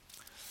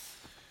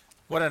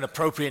What an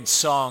appropriate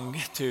song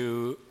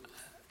to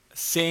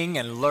sing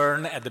and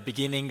learn at the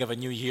beginning of a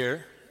new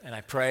year. And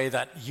I pray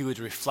that you would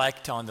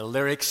reflect on the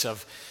lyrics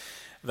of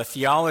the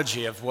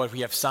theology of what we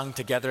have sung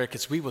together,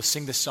 because we will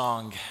sing the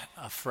song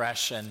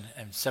afresh and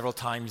several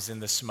times in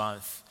this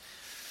month.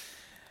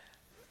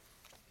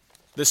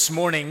 This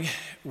morning,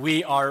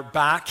 we are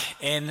back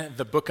in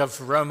the book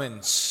of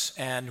Romans,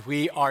 and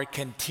we are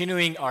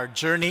continuing our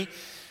journey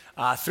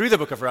through the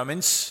book of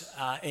Romans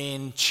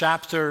in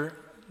chapter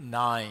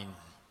 9.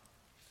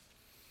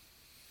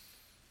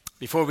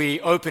 Before we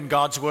open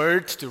God's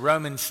Word to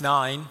Romans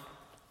 9,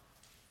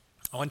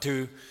 I want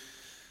to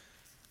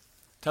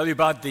tell you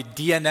about the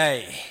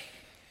DNA.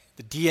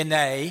 The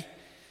DNA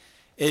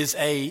is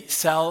a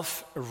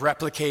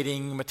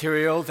self-replicating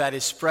material that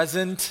is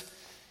present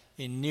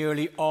in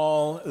nearly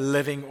all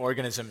living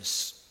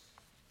organisms.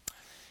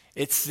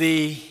 It's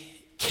the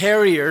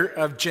carrier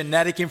of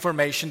genetic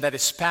information that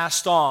is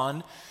passed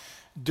on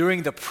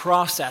during the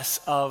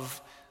process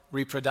of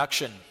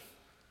reproduction.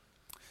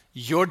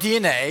 Your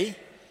DNA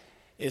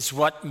is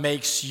what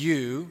makes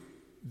you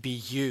be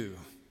you.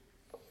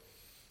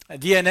 The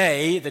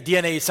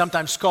DNA is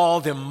sometimes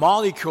called the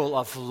molecule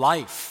of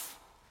life.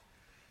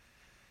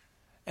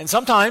 And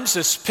sometimes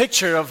this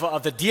picture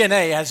of the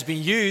DNA has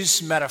been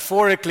used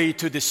metaphorically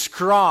to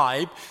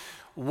describe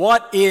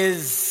what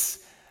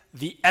is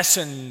the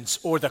essence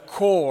or the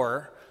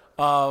core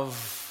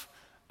of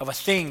a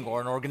thing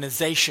or an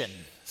organization.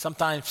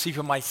 Sometimes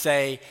people might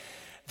say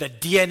the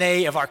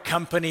DNA of our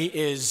company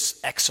is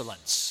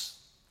excellence.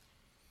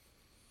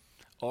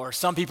 Or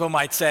some people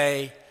might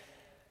say,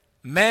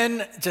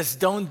 men just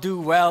don't do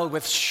well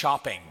with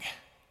shopping.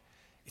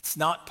 It's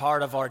not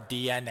part of our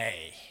DNA.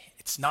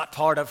 It's not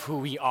part of who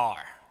we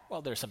are.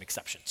 Well, there are some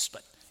exceptions,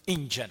 but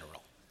in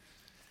general.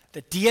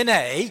 The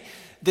DNA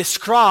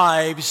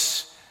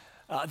describes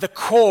the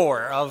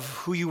core of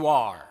who you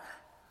are,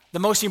 the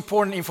most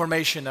important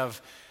information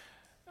of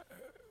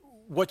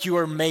what you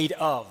are made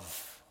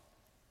of.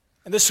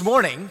 And this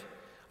morning,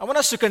 I want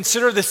us to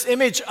consider this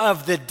image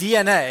of the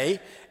DNA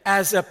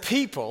as a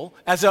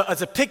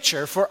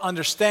picture for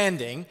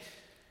understanding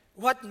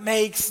what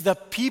makes the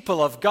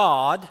people of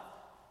God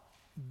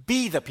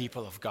be the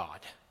people of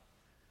God.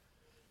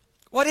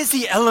 What is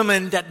the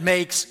element that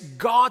makes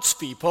God's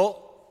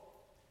people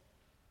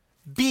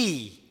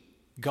be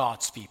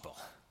God's people?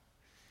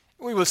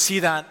 We will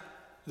see that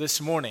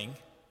this morning,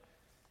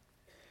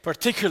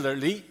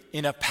 particularly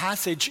in a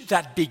passage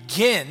that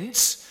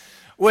begins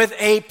with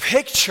a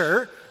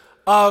picture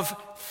of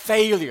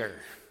failure.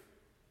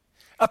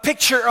 A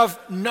picture of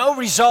no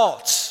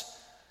results.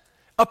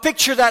 A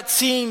picture that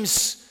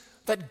seems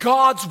that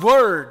God's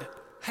Word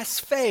has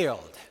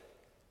failed.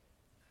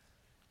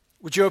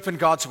 Would you open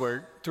God's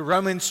Word to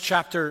Romans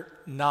chapter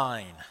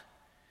 9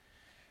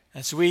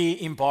 as we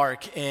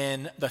embark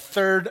in the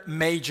third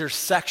major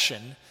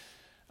section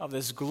of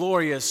this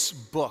glorious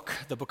book,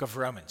 the book of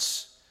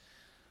Romans.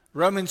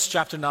 Romans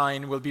chapter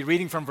 9, we'll be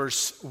reading from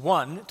verse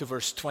 1 to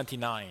verse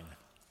 29.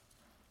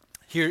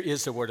 Here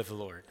is the word of the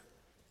Lord.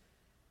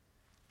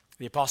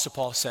 The Apostle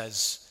Paul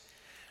says,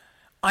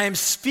 I am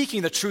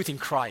speaking the truth in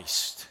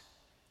Christ.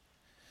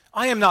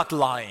 I am not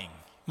lying.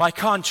 My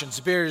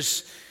conscience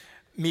bears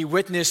me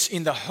witness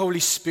in the Holy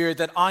Spirit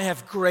that I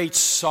have great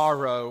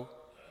sorrow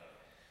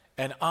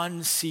and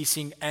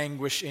unceasing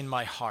anguish in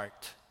my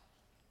heart.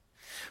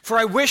 For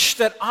I wish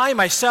that I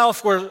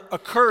myself were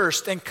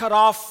accursed and cut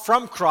off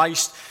from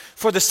Christ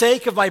for the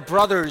sake of my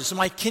brothers,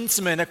 my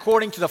kinsmen,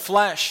 according to the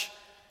flesh.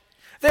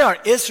 They are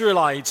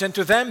Israelites, and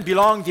to them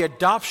belong the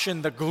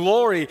adoption, the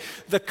glory,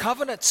 the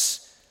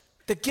covenants,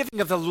 the giving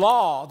of the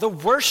law, the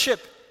worship,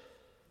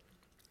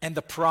 and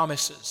the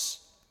promises.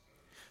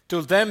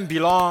 To them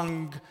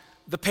belong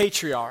the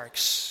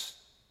patriarchs,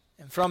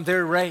 and from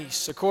their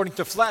race, according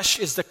to flesh,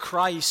 is the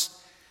Christ,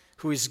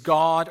 who is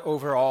God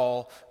over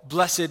all,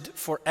 blessed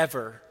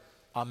forever.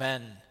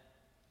 Amen.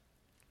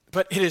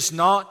 But it is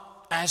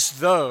not as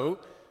though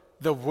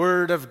the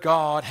word of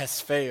God has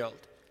failed.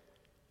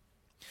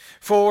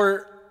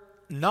 For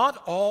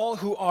not all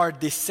who are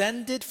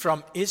descended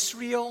from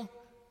Israel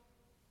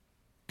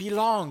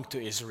belong to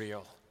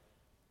Israel.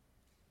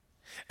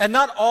 And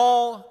not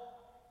all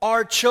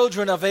are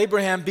children of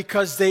Abraham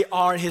because they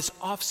are his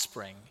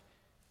offspring.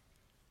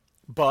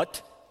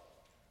 But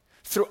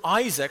through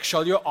Isaac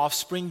shall your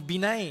offspring be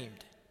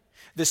named.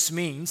 This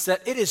means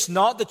that it is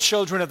not the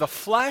children of the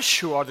flesh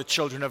who are the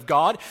children of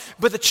God,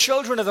 but the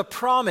children of the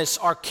promise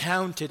are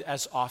counted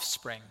as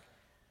offspring.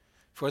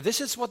 For this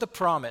is what the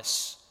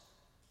promise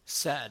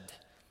said,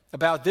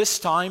 about this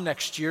time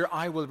next year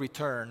I will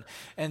return,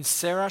 and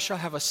Sarah shall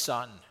have a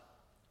son.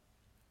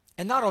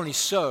 And not only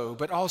so,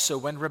 but also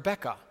when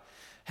Rebekah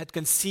had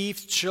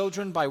conceived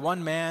children by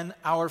one man,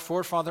 our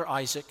forefather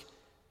Isaac,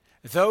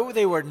 though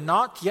they were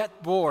not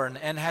yet born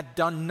and had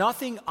done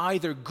nothing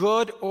either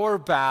good or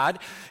bad,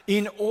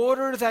 in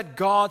order that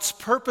God's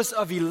purpose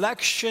of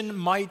election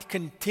might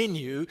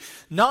continue,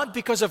 not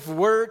because of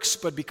works,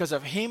 but because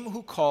of him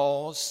who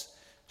calls,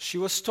 she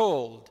was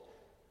told,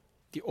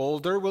 the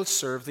older will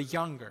serve the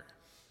younger.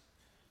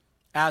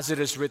 As it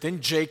is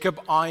written, Jacob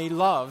I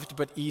loved,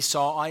 but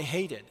Esau I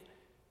hated.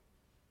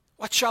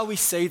 What shall we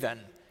say then?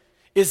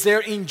 Is there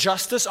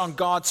injustice on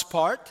God's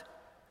part?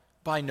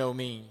 By no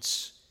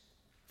means.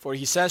 For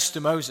he says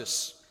to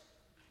Moses,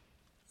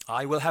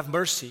 I will have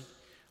mercy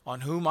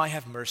on whom I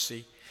have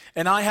mercy,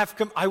 and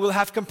I will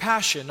have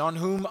compassion on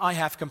whom I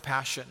have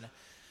compassion.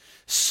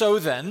 So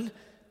then,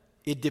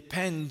 it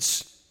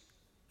depends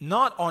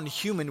not on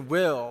human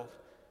will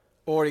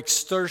or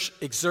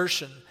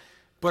exertion,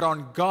 but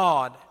on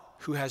God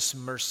who has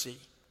mercy.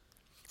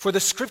 For the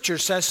scripture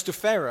says to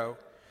Pharaoh,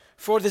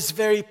 for this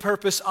very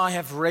purpose I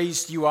have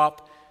raised you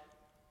up,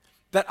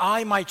 that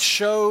I might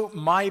show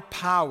my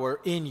power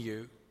in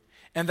you,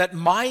 and that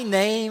my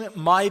name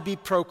might be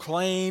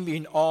proclaimed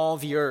in all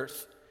the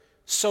earth.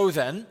 So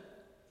then,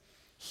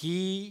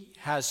 he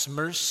has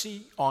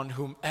mercy on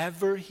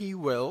whomever he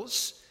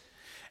wills,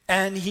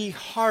 and he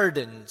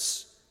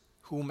hardens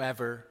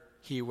whomever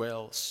he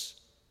wills.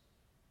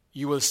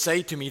 You will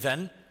say to me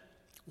then,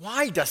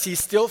 why does he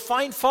still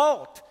find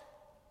fault?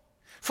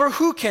 For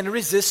who can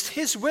resist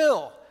his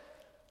will?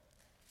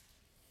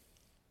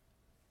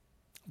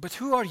 But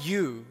who are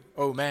you,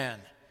 O man,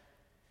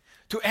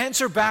 to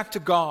answer back to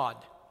God?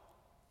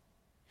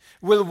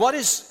 Will what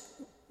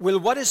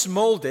is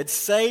molded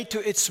say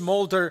to its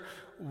molder,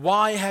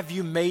 why have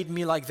you made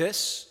me like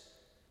this?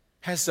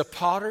 Has the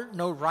potter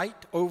no right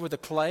over the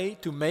clay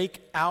to make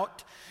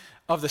out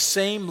of the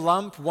same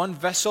lump one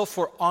vessel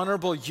for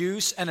honorable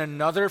use and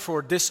another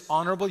for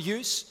dishonorable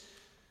use?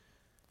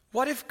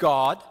 What if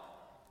God,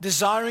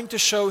 desiring to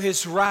show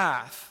his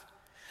wrath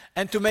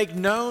and to make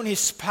known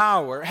his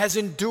power, has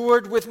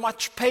endured with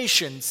much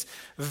patience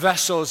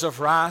vessels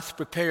of wrath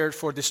prepared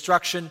for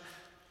destruction,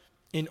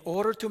 in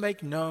order to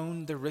make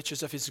known the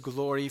riches of his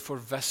glory for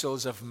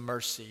vessels of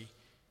mercy,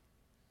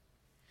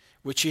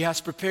 which he has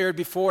prepared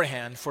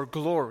beforehand for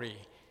glory,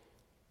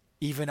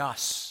 even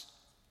us,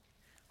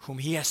 whom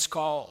he has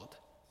called,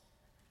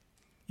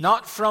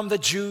 not from the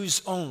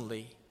Jews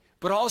only,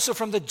 but also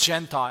from the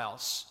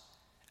Gentiles,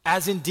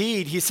 as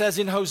indeed he says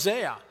in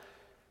Hosea,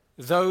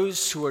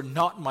 those who are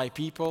not my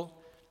people,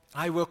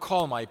 I will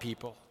call my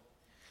people,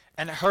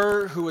 and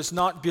her who is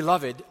not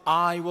beloved,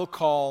 I will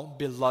call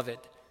beloved.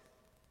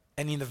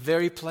 And in the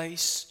very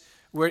place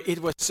where it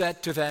was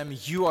said to them,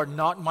 you are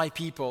not my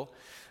people,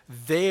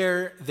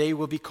 there they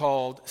will be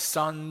called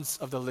sons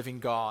of the living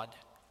God.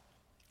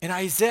 And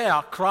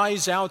Isaiah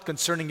cries out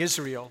concerning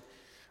Israel,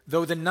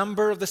 though the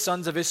number of the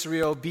sons of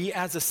Israel be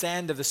as the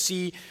sand of the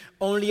sea,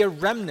 only a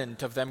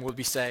remnant of them will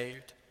be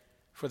saved.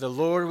 For the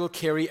Lord will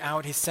carry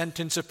out his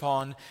sentence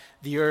upon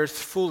the earth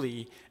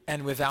fully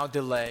and without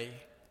delay.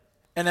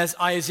 And as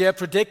Isaiah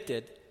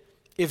predicted,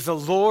 if the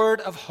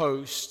Lord of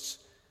hosts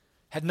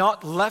had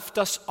not left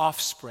us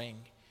offspring,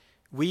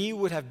 we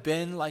would have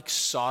been like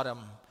Sodom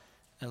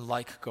and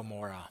like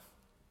Gomorrah.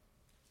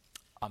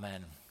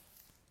 Amen.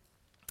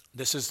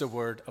 This is the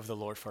word of the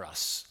Lord for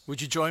us. Would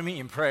you join me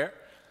in prayer,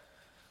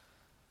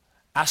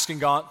 asking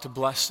God to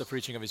bless the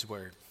preaching of his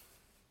word?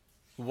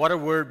 What a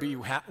word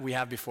we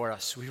have before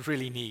us. We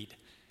really need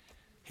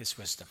his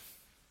wisdom.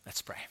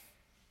 Let's pray.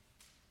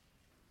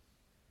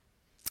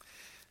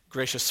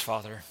 Gracious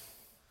Father,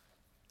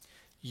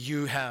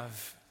 you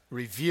have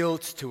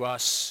revealed to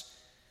us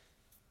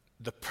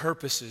the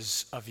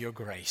purposes of your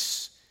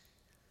grace.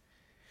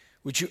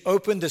 Would you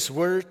open this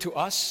word to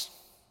us?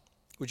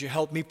 Would you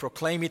help me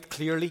proclaim it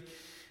clearly?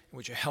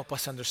 Would you help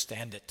us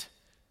understand it?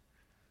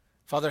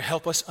 Father,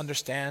 help us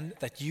understand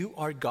that you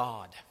are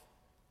God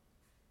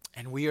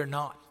and we are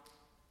not.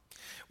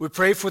 We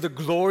pray for the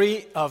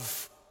glory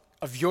of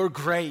your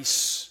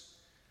grace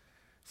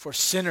for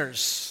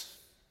sinners,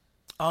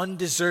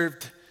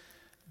 undeserved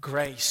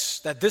grace,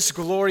 that this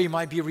glory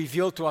might be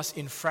revealed to us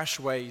in fresh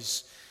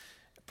ways.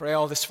 I pray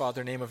all this,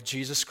 Father, in the name of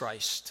Jesus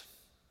Christ,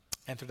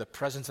 and through the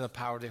presence and the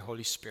power of the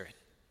Holy Spirit.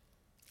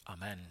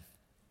 Amen.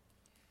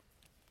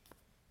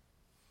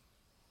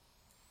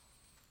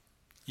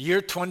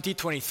 Year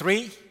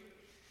 2023,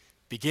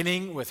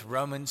 beginning with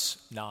Romans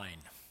 9.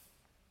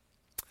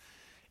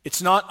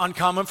 It's not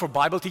uncommon for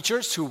Bible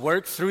teachers who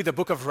work through the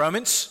book of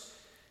Romans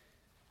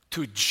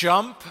to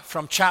jump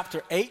from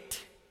chapter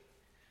 8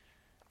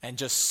 and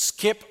just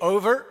skip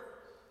over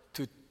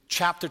to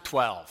chapter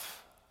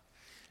 12.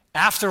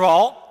 After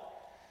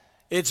all,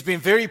 it's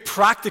been very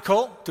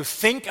practical to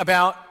think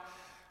about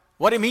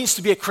what it means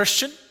to be a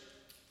Christian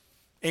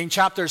in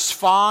chapters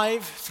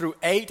 5 through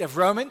 8 of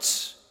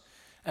Romans,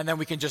 and then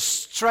we can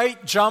just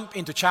straight jump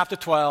into chapter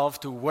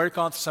 12 to work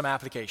on some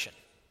application.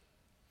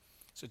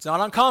 So it's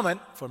not uncommon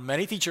for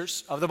many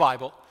teachers of the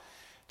Bible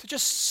to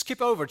just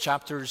skip over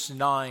chapters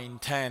 9,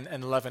 10,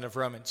 and 11 of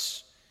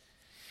Romans.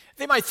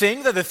 They might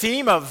think that the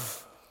theme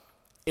of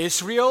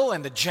Israel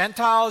and the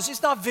Gentiles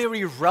is not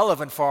very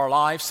relevant for our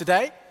lives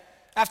today.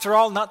 After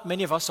all, not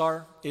many of us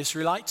are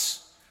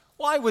Israelites.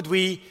 Why would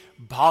we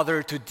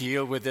bother to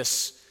deal with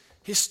this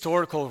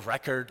historical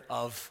record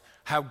of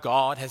how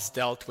God has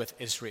dealt with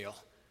Israel?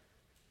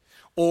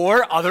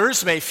 Or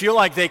others may feel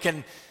like they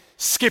can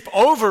skip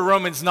over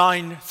Romans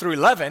 9 through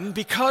 11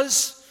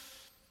 because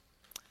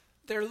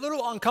they're a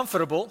little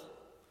uncomfortable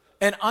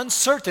and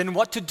uncertain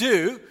what to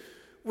do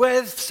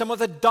with some of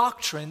the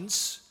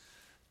doctrines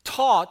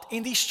taught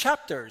in these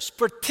chapters,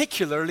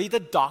 particularly the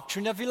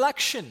doctrine of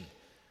election.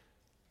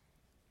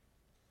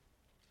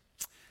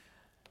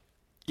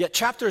 Yet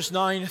chapters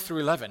 9 through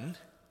 11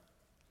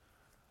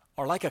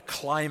 are like a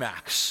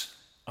climax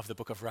of the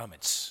book of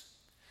Romans.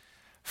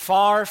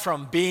 Far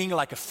from being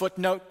like a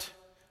footnote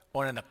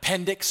or an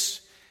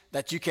appendix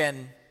that you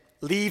can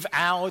leave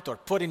out or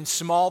put in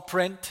small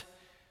print,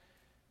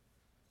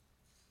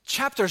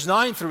 chapters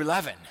 9 through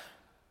 11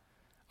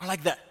 are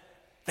like the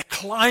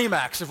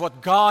climax of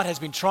what God has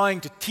been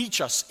trying to teach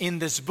us in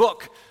this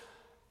book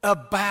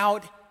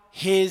about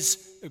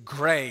His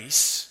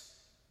grace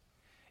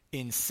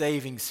in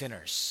saving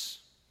sinners.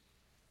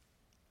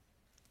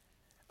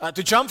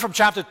 To jump from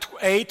chapter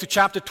 8 to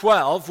chapter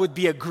 12 would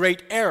be a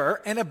great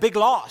error and a big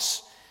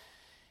loss.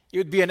 It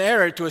would be an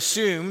error to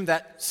assume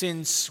that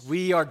since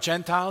we are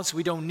Gentiles,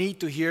 we don't need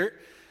to hear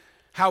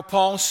how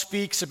Paul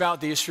speaks about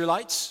the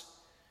Israelites.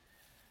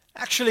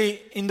 Actually,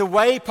 in the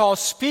way Paul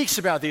speaks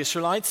about the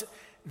Israelites,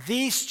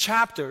 these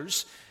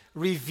chapters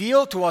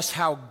reveal to us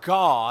how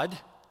God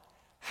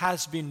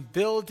has been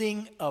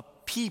building a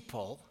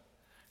people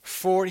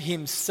for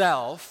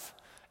Himself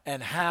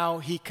and how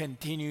He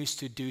continues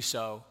to do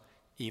so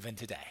even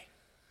today.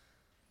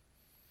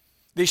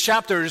 These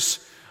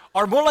chapters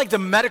are more like the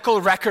medical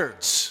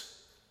records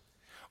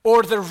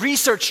or the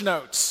research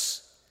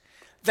notes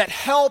that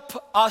help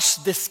us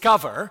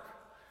discover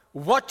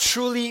what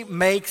truly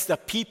makes the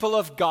people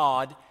of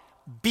God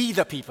be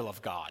the people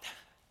of God.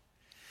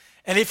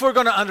 And if we're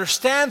going to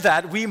understand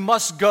that, we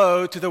must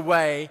go to the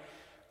way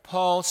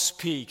Paul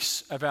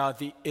speaks about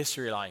the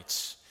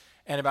Israelites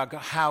and about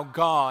how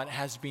God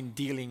has been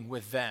dealing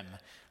with them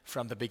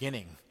from the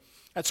beginning.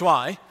 That's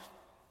why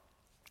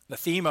the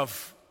theme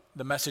of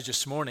the message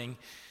this morning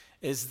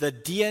is the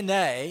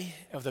DNA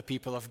of the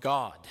people of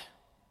God.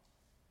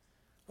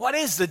 What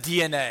is the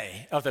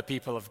DNA of the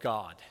people of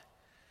God?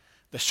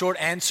 The short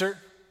answer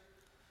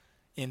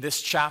in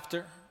this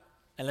chapter,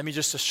 and let me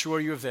just assure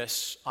you of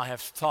this, I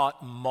have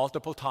thought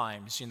multiple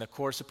times in the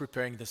course of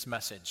preparing this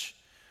message,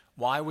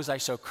 why was I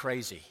so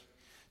crazy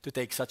to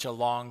take such a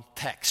long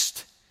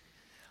text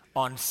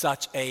on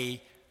such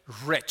a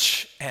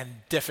rich and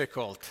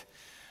difficult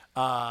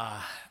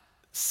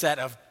set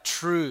of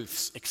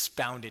truths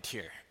expounded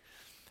here?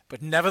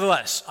 But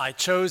nevertheless, I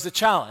chose the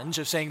challenge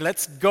of saying,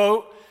 let's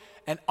go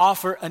and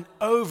offer an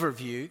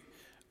overview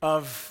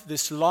of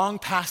this long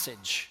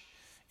passage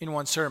in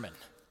one sermon.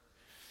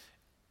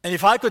 And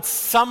if I could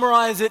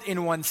summarize it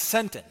in one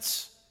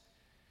sentence,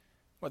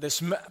 what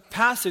this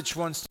passage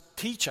wants to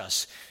teach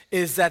us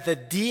is that the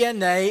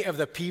DNA of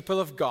the people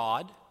of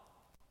God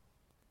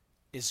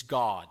is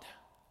God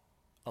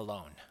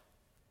alone.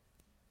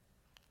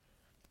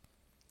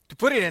 To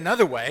put it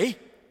another way,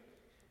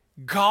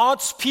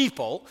 God's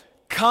people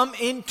come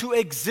into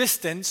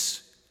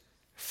existence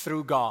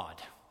through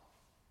God.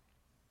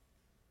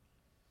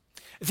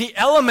 The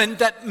element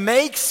that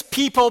makes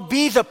people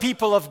be the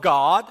people of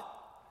God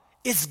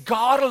is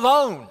God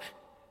alone.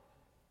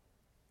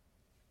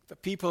 The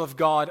people of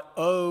God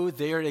owe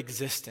their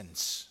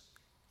existence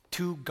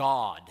to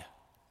God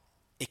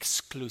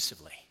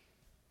exclusively.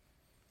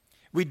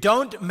 We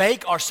don't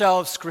make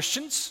ourselves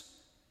Christians.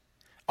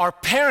 Our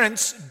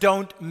parents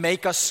don't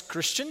make us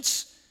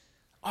Christians.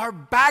 Our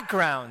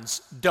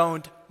backgrounds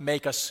don't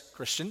make us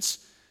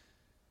Christians.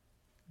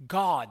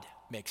 God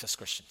makes us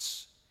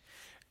Christians.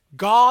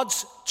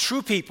 God's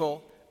true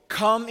people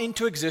come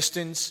into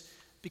existence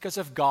because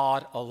of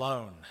God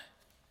alone.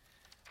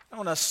 I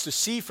want us to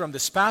see from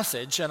this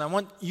passage, and I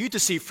want you to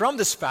see from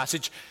this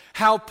passage,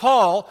 how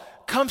Paul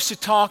comes to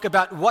talk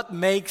about what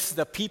makes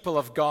the people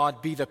of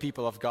God be the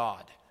people of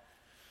God.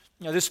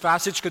 Now, this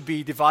passage could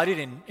be divided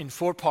in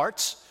 4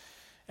 parts,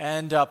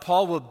 and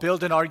Paul will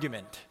build an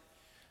argument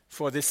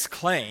for this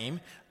claim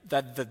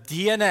that the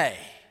DNA,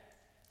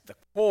 the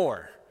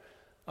core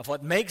of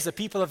what makes the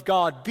people of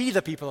God be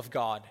the people of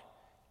God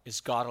is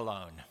God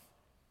alone.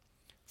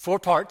 4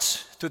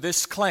 parts to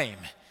this claim.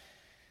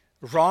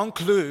 Wrong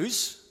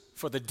clues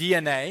for the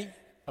DNA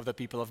of the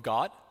people of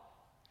God.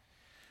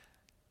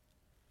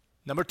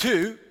 Number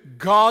 2,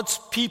 God's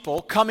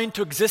people come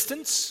into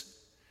existence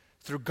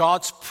through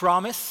God's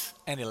promise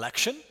and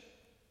election.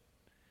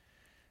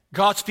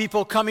 God's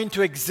people come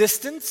into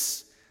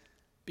existence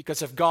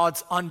because of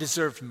God's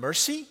undeserved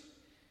mercy.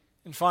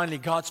 And finally,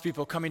 God's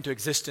people come into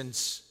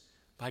existence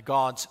by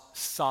God's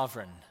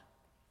sovereign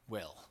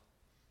will.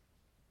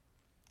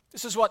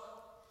 This is what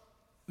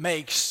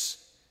makes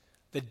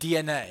the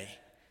DNA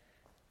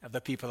of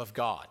the people of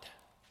God,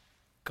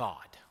 God.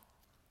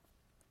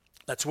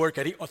 Let's work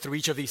through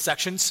each of these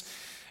sections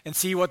and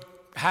see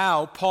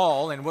how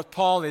Paul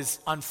is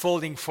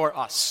unfolding for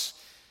us.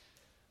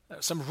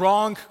 Some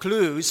wrong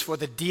clues for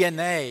the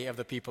DNA of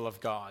the people of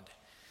God.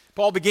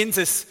 Paul begins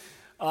this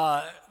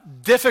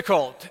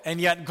difficult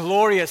and yet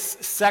glorious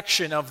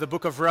section of the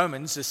book of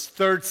Romans, this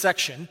 3rd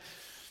section,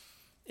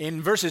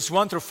 in verses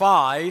 1 through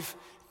 5,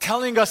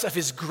 telling us of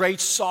his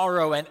great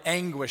sorrow and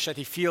anguish that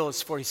he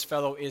feels for his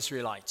fellow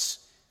Israelites.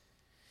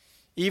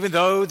 Even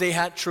though they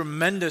had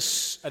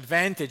tremendous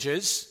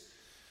advantages,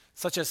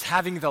 such as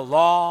having the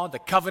law, the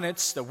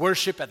covenants, the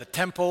worship at the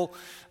temple,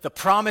 the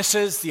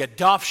promises, the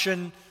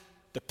adoption,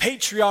 the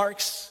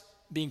patriarchs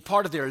being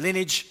part of their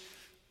lineage.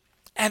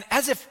 And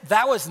as if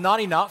that was not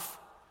enough,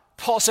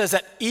 Paul says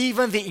that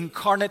even the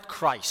incarnate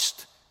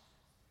Christ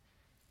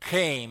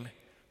came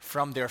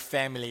from their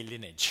family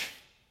lineage.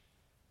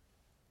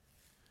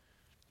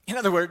 In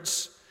other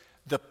words,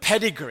 the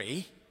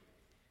pedigree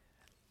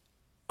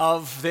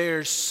of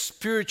their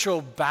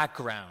spiritual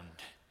background,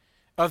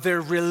 of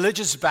their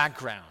religious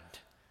background,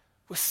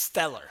 was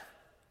stellar.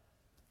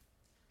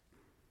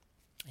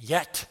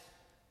 Yet,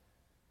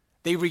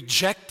 they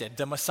rejected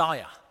the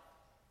Messiah.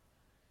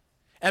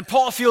 And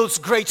Paul feels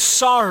great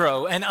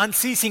sorrow and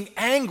unceasing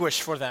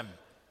anguish for them.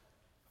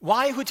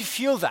 Why would he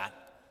feel that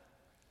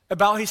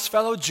about his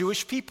fellow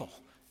Jewish people?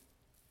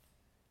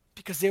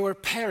 Because they were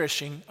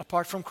perishing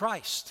apart from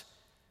Christ.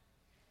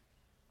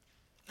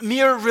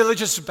 Mere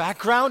religious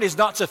background is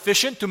not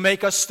sufficient to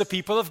make us the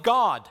people of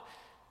God.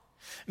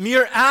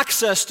 Mere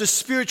access to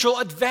spiritual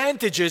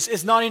advantages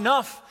is not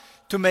enough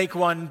to make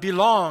one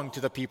belong to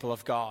the people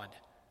of God.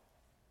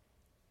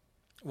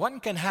 One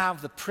can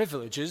have the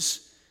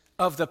privileges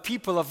of the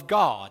people of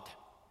God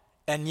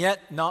and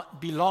yet not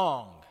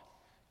belong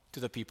to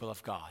the people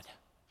of God.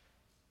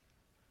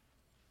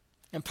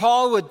 And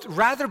Paul would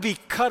rather be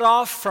cut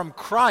off from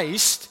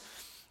Christ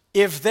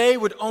if they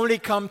would only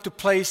come to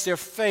place their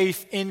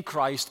faith in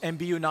Christ and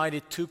be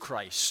united to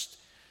Christ.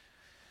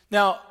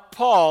 Now,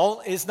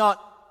 Paul is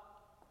not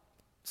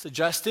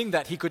suggesting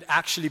that he could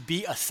actually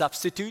be a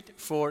substitute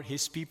for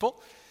his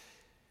people.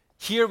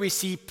 Here we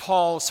see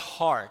Paul's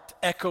heart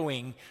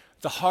echoing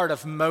the heart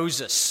of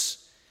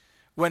Moses,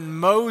 when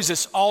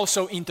Moses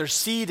also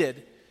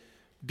interceded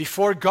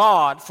before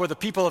God for the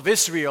people of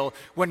Israel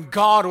when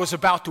God was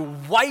about to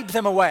wipe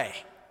them away,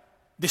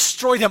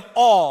 destroy them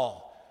all,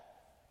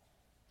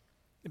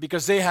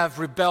 because they have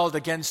rebelled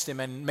against him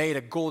and made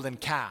a golden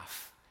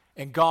calf.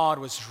 And God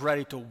was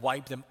ready to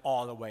wipe them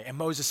all away. And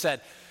Moses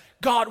said,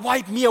 God,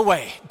 wipe me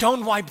away.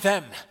 Don't wipe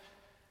them.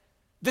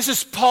 This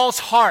is Paul's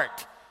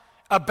heart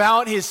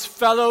about his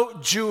fellow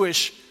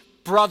Jewish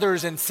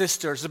brothers and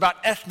sisters, about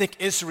ethnic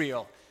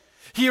Israel.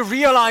 He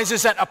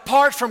realizes that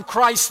apart from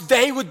Christ,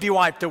 they would be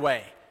wiped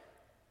away.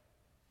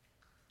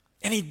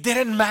 And it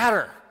didn't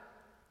matter.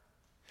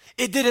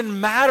 It didn't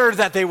matter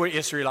that they were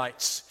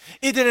Israelites.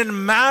 It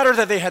didn't matter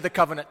that they had the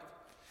covenant.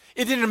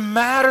 It didn't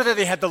matter that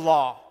they had the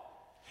law.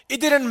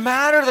 It didn't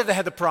matter that they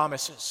had the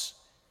promises.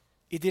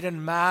 It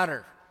didn't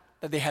matter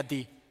that they had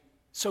the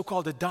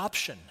so-called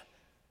adoption.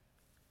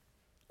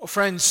 Oh,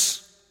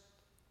 friends,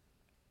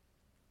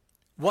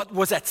 what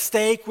was at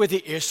stake with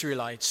the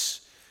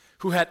Israelites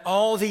who had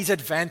all these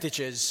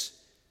advantages,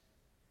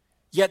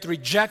 yet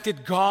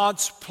rejected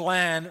God's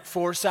plan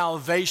for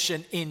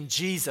salvation in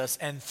Jesus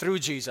and through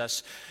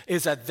Jesus,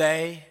 is that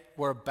they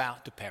were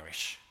about to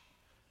perish.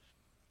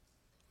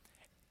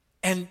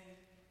 And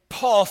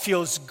Paul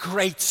feels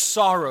great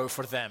sorrow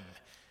for them,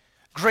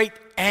 great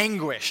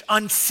anguish,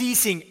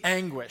 unceasing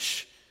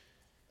anguish.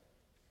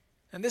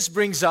 And this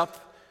brings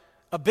up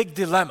a big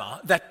dilemma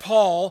that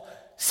Paul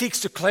seeks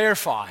to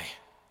clarify.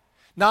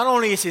 Not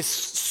only is his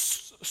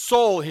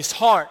soul, his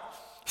heart,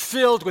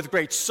 filled with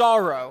great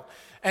sorrow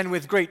and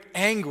with great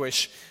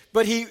anguish,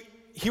 but he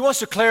wants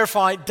to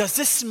clarify, does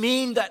this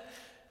mean that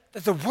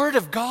the Word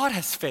of God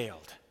has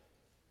failed?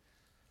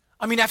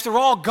 I mean, after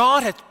all,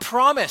 God had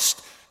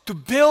promised to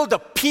build a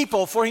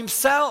people for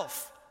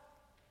himself.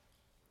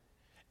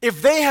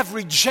 If they have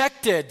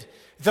rejected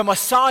the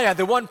Messiah,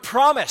 the one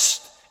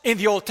promised in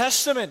the Old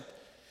Testament,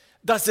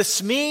 does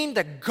this mean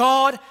that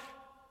God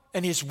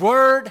and his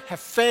Word have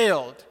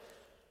failed?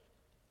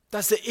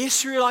 Does the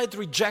Israelite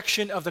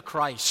rejection of the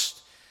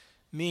Christ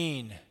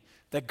mean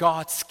that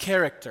God's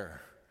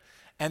character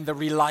and the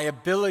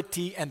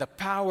reliability and the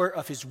power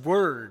of his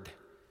Word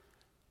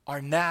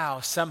are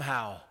now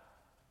somehow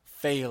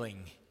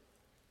failing?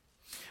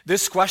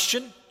 This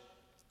question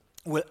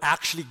will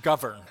actually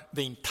govern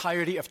the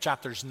entirety of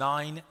chapters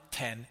 9,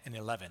 10, and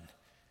 11.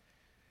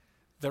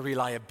 The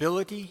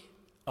reliability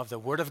of the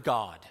Word of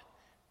God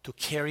to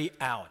carry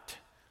out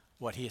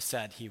what he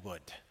said he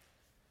would.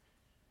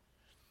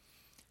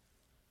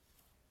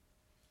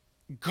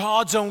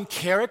 God's own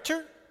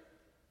character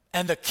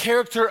and the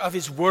character of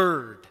his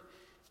Word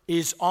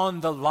is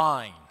on the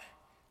line,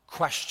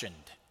 questioned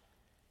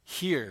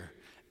here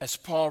as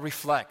Paul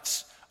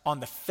reflects on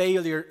the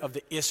failure of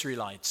the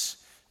Israelites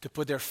to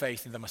put their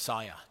faith in the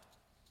Messiah.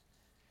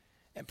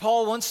 And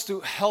Paul wants to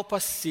help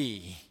us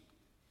see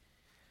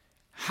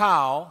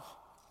how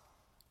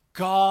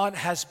God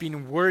has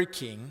been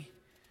working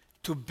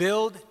to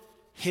build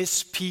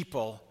his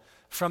people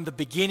from the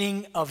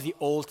beginning of the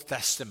Old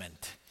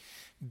Testament,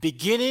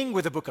 beginning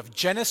with the book of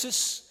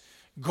Genesis,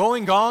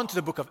 going on to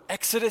the book of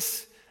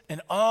Exodus,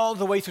 and all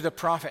the way to the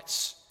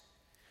prophets.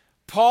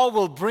 Paul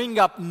will bring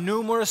up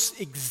numerous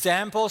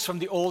examples from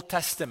the Old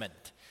Testament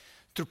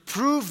to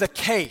prove the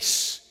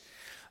case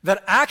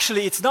That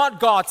actually it's not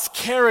God's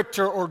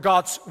character or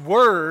God's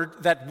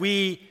word that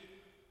we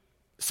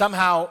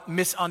somehow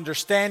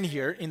misunderstand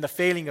here in the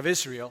failing of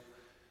Israel.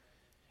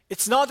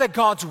 It's not that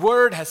God's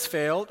word has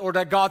failed or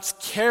that God's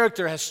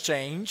character has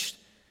changed,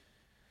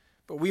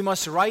 but we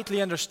must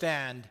rightly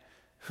understand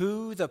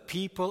who the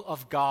people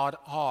of God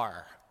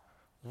are.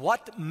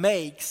 What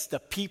makes the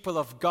people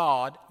of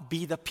God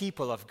be the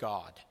people of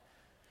God?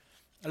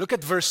 Now look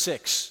at verse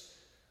 6.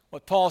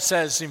 What Paul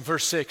says in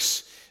verse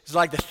 6 is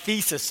like the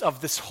thesis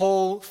of this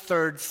whole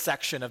third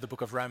section of the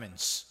book of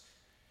Romans.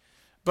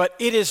 But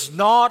it is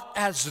not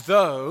as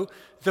though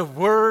the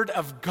word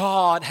of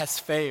God has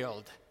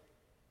failed.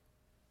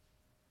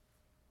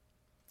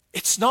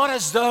 It's not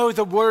as though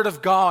the word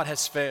of God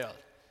has failed.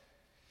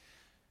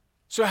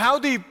 So how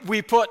do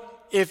we put,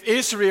 if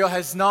Israel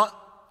has not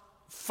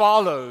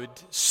followed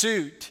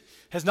suit,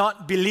 has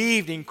not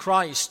believed in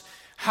Christ,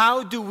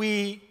 how do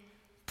we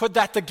put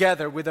that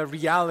together with a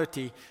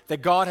reality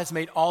that God has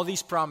made all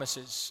these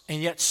promises,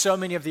 and yet so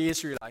many of the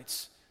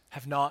Israelites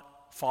have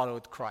not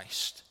followed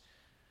Christ?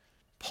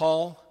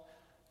 Paul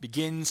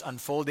begins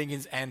unfolding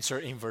his answer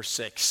in verse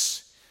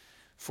 6.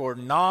 For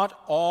not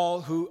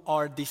all who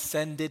are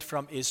descended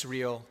from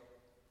Israel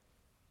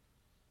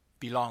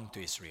belong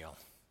to Israel.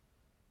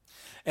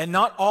 And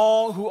not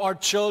all who are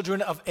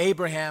children of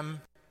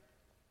Abraham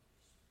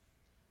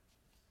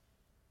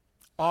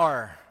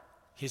are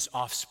his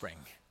offspring.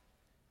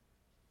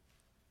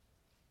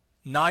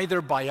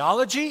 Neither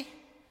biology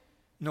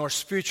nor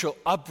spiritual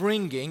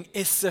upbringing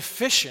is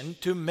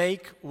sufficient to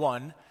make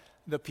one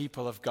the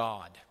people of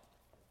God.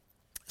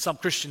 Some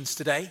Christians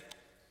today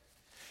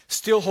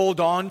still hold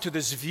on to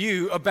this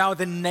view about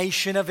the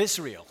nation of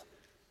Israel,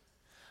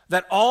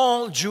 that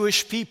all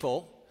Jewish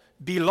people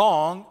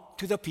belong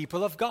to the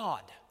people of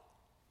God.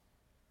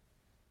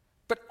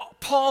 But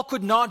Paul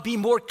could not be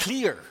more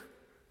clear.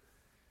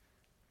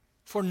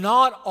 For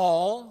not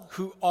all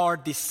who are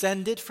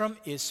descended from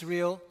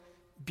Israel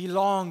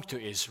belong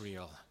to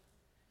Israel,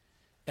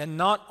 and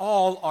not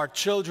all are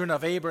children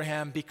of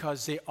Abraham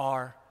because they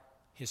are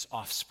his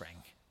offspring.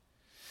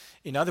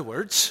 In other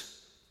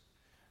words,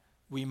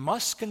 we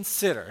must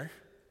consider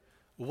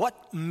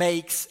what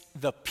makes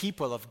the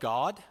people of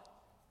God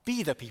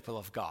be the people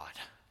of God.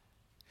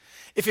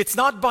 If it's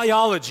not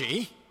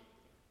biology,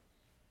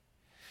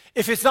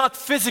 if it's not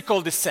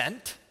physical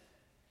descent,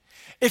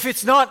 if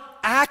it's not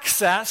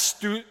access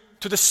to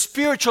the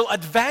spiritual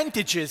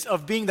advantages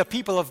of being the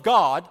people of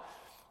God,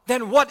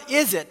 then what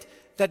is it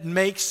that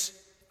makes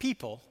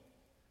people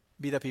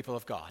be the people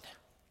of God?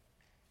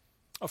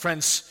 Oh,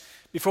 friends,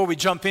 before we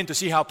jump in to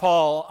see how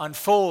Paul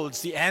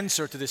unfolds the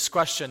answer to this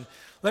question,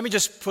 let me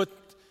just put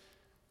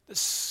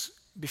this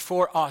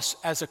before us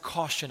as a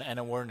caution and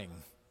a warning.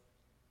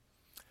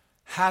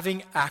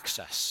 Having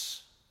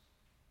access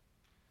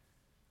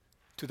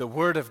to the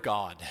Word of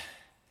God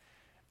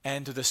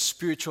and to the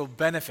spiritual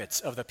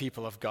benefits of the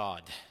people of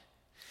God,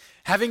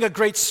 having a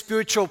great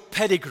spiritual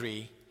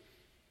pedigree,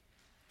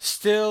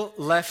 still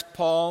left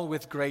Paul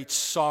with great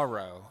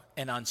sorrow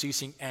and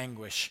unceasing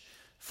anguish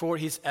for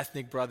his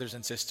ethnic brothers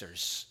and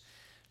sisters,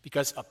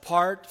 because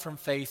apart from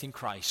faith in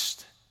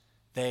Christ,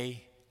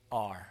 they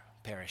are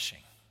perishing.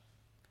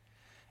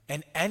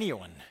 And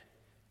anyone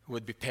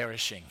would be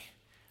perishing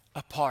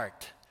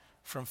apart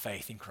from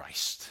faith in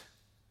Christ.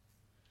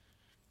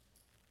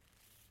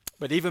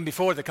 But even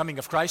before the coming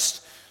of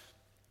Christ,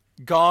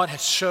 God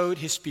has showed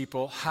his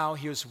people how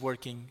he was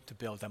working to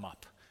build them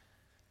up.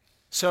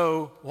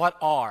 So what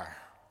are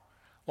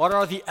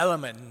the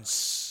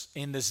elements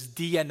in this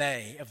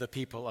DNA of the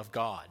people of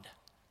God?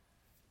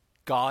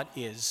 God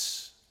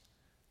is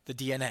the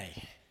DNA.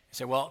 You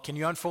say, well, can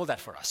you unfold that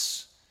for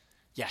us?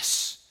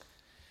 Yes.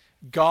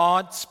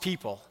 God's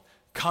people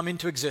come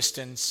into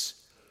existence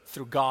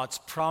through God's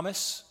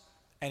promise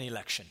and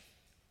election.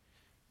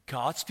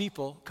 God's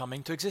people come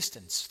into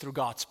existence through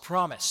God's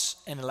promise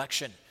and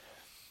election.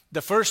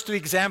 The first two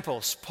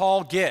examples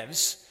Paul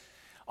gives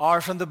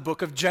are from the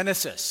book of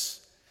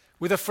Genesis,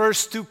 with the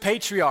first two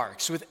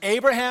patriarchs, with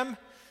Abraham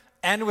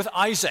and with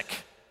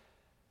Isaac.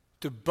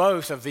 To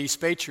both of these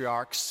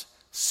patriarchs,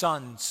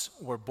 sons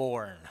were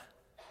born.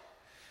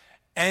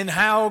 And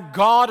how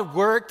God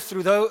worked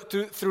through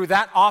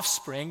that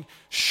offspring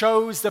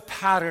shows the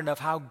pattern of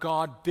how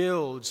God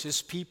builds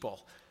his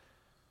people.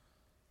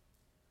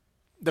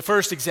 The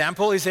first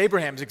example is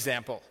Abraham's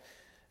example.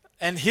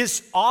 And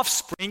his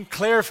offspring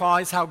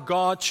clarifies how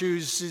God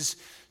chooses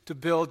to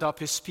build up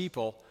his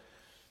people.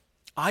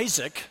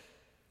 Isaac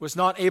was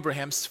not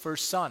Abraham's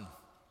first son.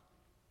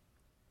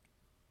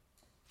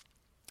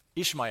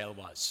 Ishmael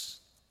was.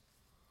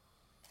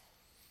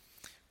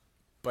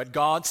 But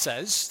God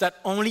says that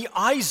only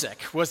Isaac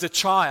was the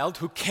child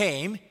who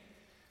came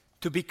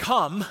to be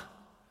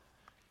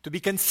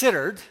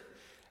considered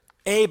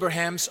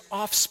Abraham's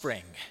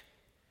offspring.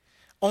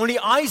 Only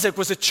Isaac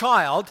was a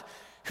child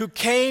who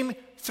came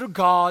through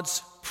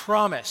God's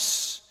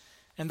promise,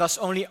 and thus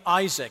only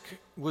Isaac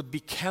would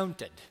be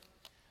counted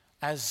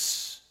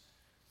as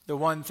the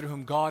one through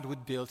whom God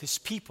would build his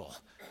people.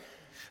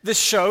 This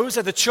shows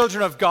that the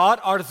children of God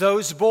are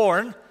those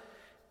born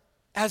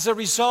as a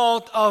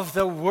result of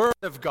the Word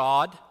of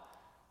God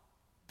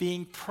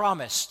being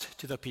promised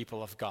to the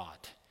people of God,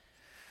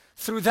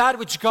 through that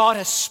which God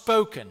has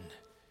spoken.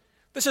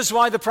 This is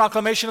why the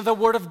proclamation of the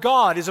Word of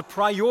God is a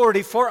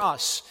priority for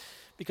us,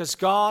 because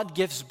God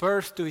gives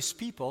birth to His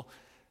people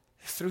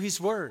through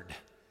His Word.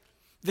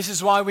 This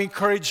is why we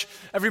encourage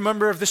every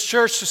member of this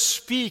church to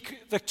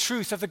speak the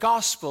truth of the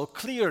gospel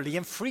clearly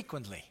and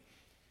frequently,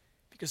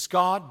 because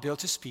God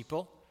built His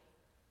people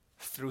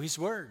through His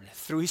Word,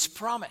 through His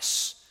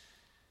promise.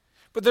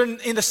 But then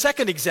in the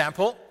second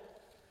example,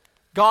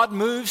 God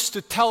moves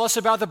to tell us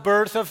about the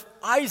birth of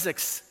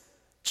Isaac's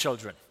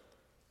children,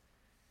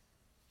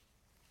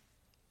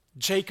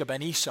 Jacob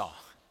and Esau.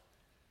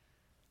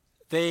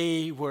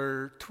 They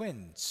were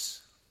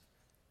twins,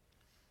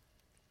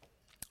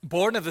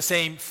 born of the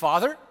same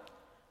father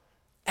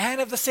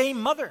and of the same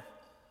mother,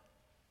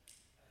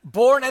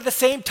 born at the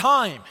same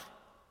time.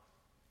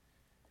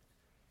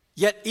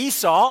 Yet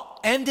Esau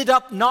ended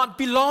up not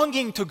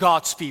belonging to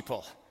God's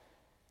people,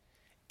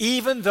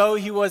 even though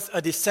he was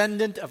a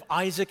descendant of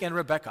Isaac and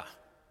Rebekah,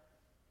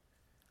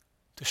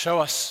 to show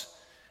us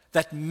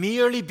that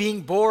merely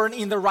being born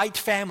in the right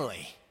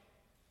family,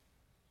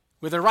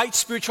 with the right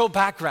spiritual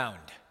background,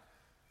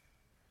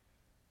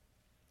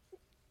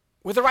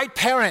 with the right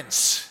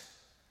parents,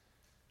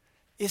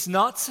 is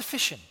not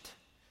sufficient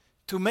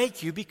to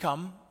make you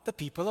become the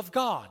people of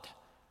God.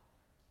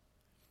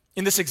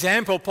 In this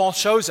example, Paul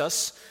shows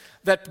us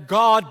that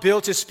God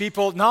built His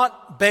people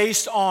not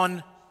based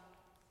on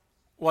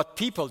what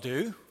people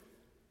do,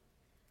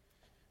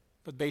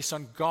 but based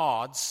on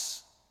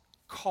God's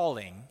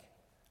calling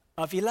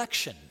of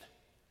election.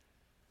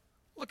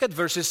 Look at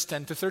verses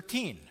 10 to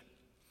 13.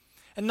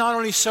 And not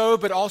only so,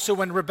 but also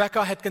when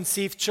Rebekah had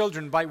conceived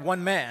children by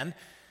one man,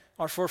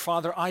 our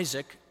forefather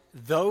Isaac,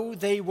 though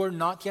they were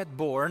not yet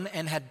born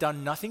and had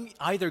done nothing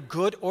either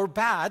good or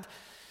bad,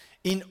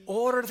 in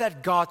order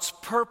that God's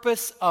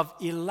purpose of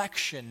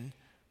election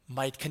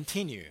might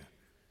continue,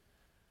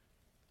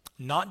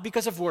 not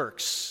because of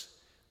works,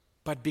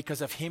 but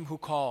because of Him who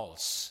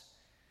calls.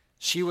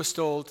 She was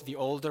told, the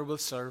older will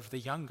serve the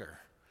younger.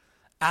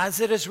 As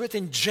it is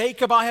written,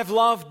 Jacob I have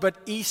loved, but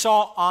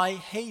Esau I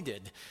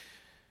hated.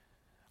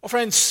 Oh,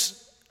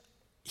 friends,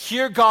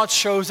 here God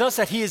shows us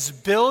that He is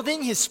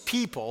building His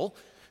people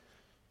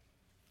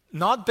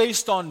not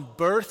based on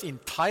birth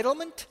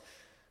entitlement,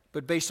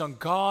 but based on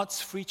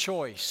God's free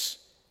choice.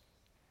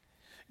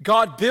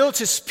 God builds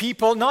His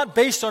people not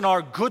based on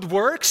our good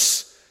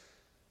works,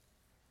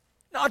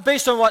 not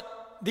based on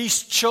what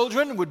these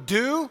children would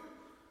do,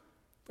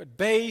 but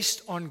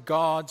based on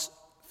God's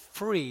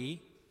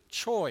free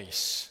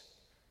choice.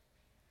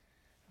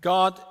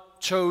 God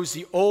chose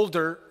the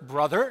older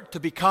brother to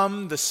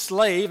become the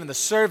slave and the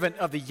servant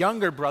of the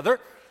younger brother,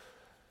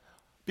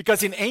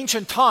 because in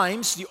ancient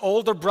times, the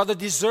older brother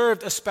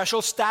deserved a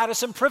special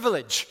status and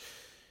privilege.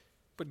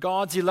 But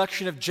God's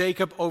election of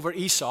Jacob over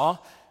Esau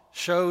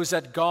shows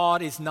that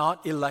God is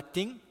not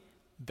electing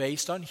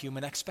based on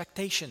human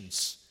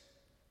expectations.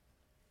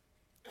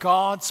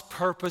 God's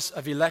purpose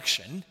of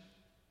election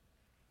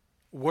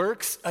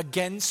works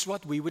against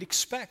what we would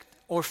expect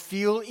or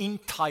feel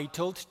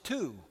entitled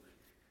to.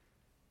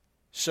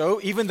 So,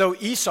 even though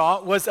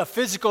Esau was a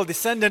physical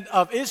descendant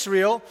of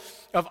Israel,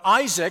 of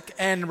Isaac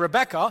and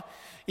Rebekah,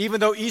 even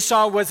though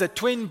Esau was a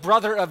twin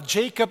brother of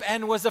Jacob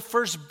and was the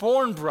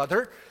firstborn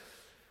brother,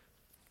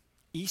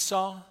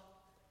 Esau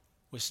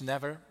was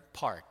never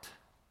part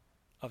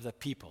of the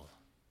people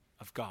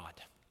of God.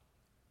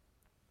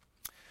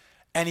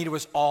 And it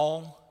was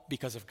all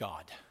because of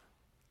God.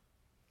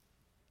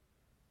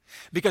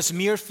 Because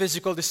mere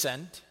physical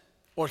descent,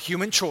 or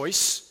human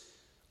choice,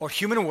 or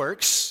human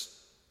works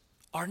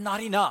are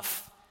not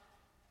enough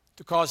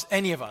to cause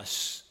any of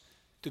us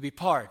to be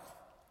part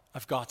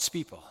of God's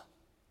people.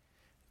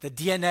 The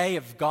DNA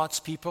of God's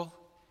people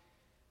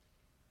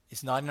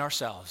is not in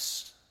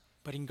ourselves,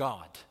 but in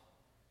God.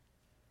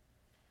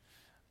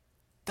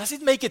 Does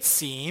it make it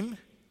seem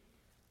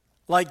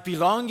like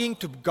belonging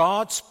to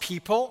God's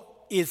people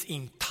is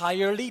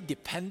entirely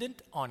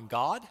dependent on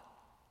God?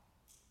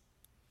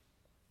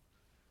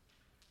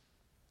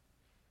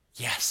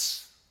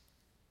 Yes.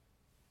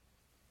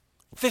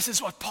 This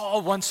is what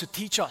Paul wants to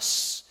teach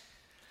us.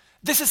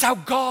 This is how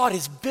God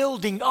is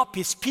building up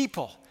His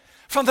people.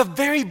 From the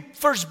very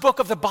first book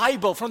of the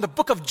Bible, from the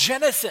book of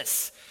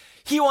Genesis,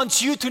 He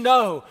wants you to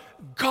know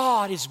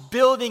God is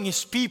building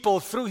His people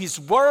through His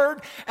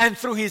Word and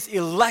through His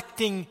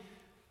electing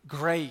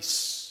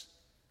grace.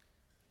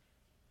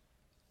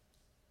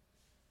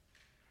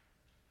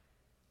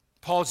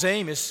 Paul's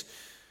aim is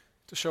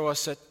to show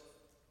us that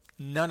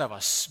none of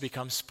us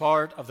becomes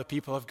part of the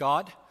people of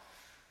God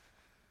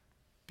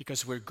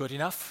because we're good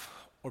enough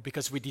or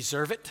because we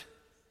deserve it.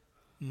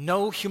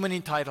 No human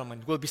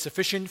entitlement will be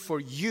sufficient for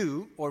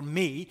you or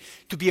me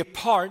to be a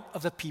part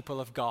of the people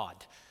of God.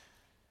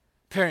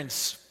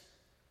 Parents,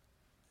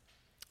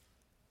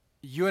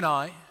 you and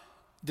I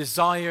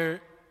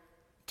desire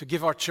to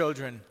give our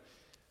children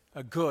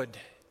a good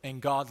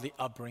and godly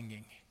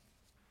upbringing.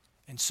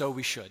 And so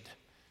we should.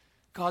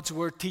 God's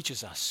word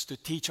teaches us to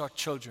teach our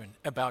children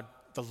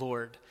about the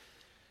Lord.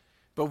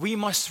 But we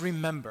must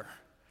remember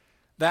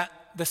that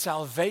the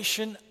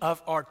salvation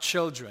of our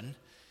children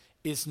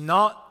is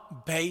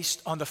not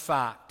based on the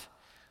fact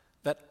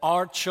that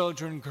our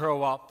children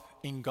grow up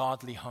in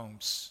godly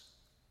homes.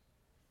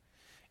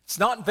 It's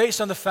not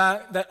based on the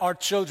fact that our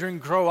children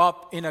grow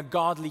up in a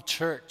godly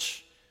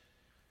church.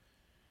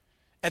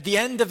 At the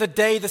end of the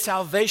day, the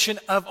salvation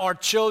of our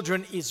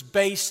children is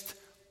based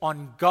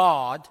on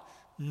God,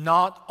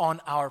 not on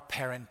our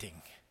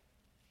parenting.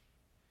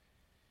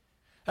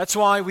 That's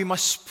why we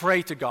must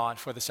pray to God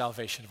for the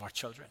salvation of our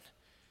children.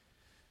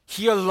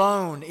 He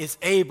alone is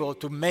able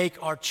to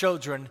make our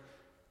children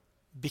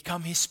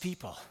become His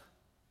people.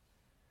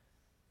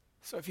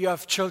 So if you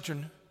have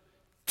children,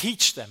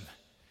 teach them.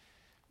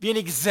 Be an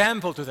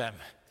example to them.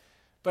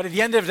 But at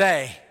the end of the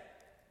day,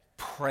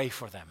 pray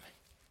for them.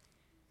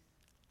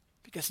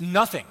 Because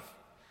nothing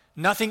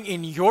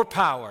in your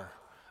power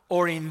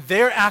or in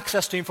their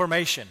access to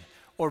information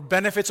or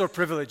benefits or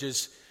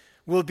privileges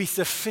will be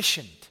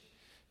sufficient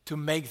to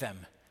make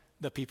them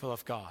the people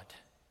of God.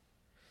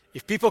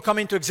 If people come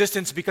into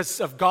existence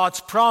because of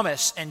God's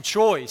promise and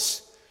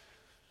choice,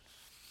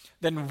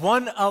 then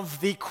one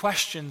of the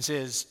questions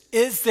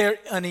is there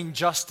an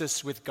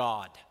injustice with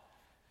God?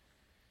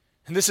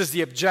 And this is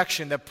the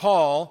objection that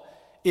Paul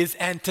is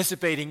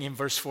anticipating in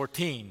verse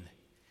 14.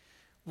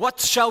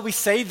 What shall we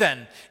say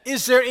then?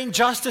 Is there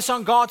injustice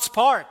on God's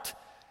part?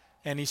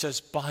 And he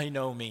says, by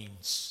no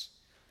means.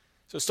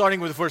 So starting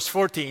with verse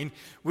 14,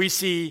 we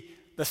see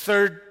the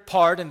third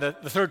part and the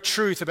third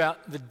truth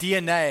about the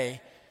DNA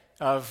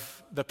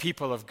of the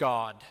people of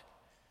God.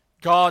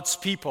 God's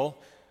people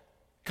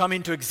come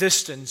into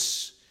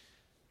existence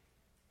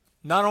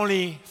not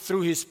only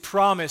through His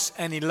promise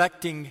and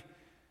electing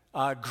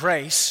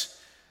grace,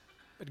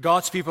 but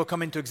God's people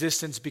come into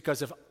existence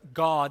because of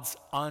God's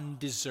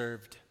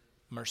undeserved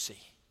mercy.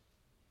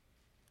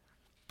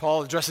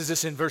 Paul addresses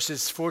this in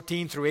verses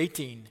 14 through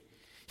 18.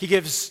 He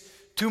gives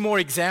two more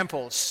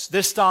examples.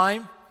 This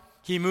time,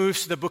 he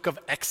moves to the book of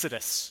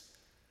Exodus.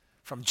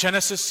 From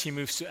Genesis, he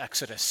moves to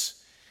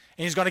Exodus.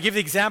 And he's going to give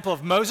the example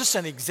of Moses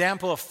and the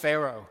example of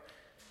Pharaoh.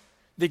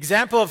 The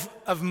example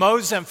of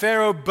Moses and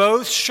Pharaoh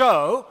both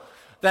show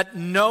that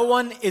no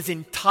one is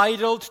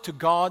entitled to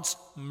God's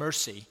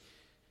mercy.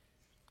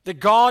 That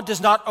God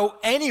does not owe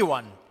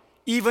anyone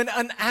even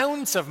an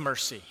ounce of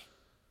mercy.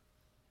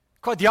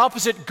 Quite the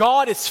opposite,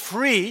 God is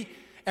free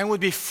and would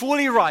be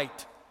fully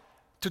right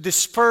to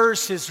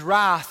disperse His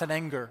wrath and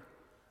anger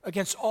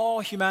against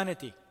all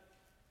humanity.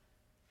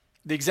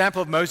 The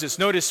example of Moses,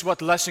 notice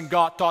what lesson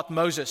God taught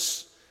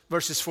Moses,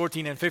 verses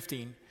 14 and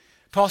 15.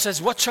 Paul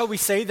says, what shall we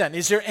say then?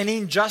 Is there any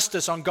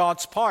injustice on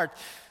God's part?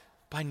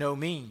 By no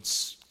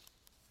means.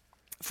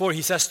 For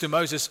he says to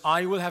Moses,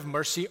 I will have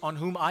mercy on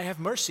whom I have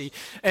mercy,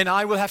 and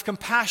I will have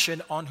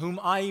compassion on whom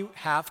I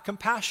have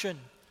compassion.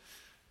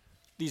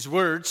 These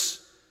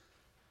words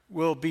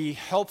will be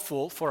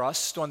helpful for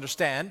us to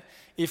understand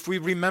if we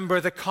remember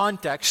the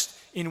context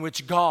in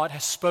which God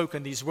has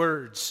spoken these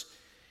words.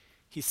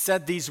 He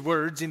said these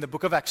words in the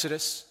book of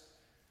Exodus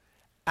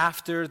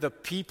after the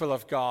people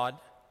of God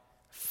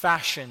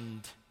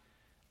fashioned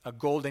a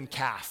golden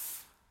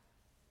calf.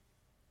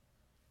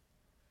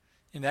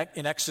 In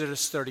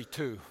Exodus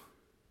 32.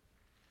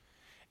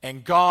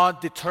 And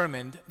God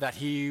determined that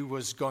He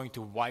was going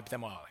to wipe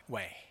them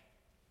away,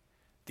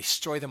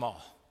 destroy them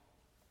all.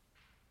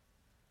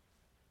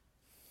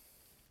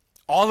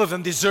 All of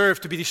them deserve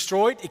to be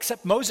destroyed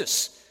except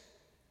Moses.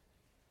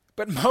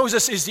 But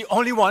Moses is the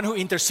only one who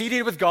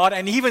interceded with God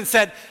and even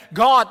said,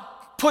 God,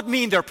 put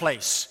me in their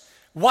place.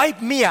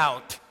 Wipe me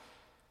out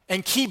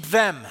and keep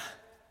them.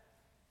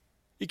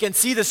 You can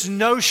see this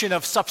notion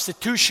of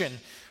substitution.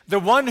 The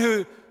one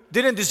who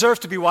didn't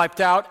deserve to be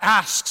wiped out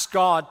asks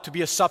God to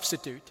be a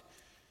substitute.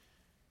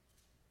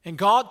 And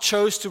God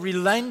chose to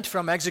relent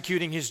from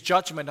executing His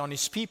judgment on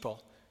His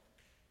people.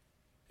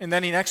 And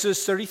then in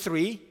Exodus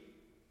 33,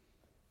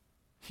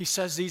 He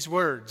says these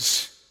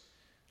words,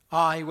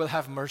 I will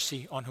have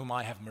mercy on whom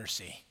I have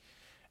mercy,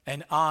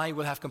 and I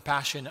will have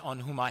compassion on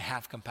whom I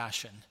have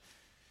compassion.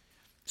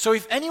 So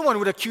if anyone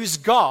would accuse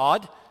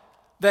God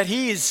that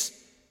He is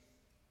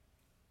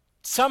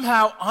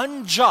somehow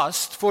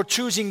unjust for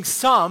choosing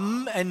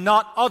some and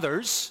not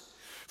others,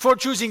 for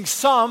choosing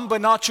some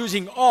but not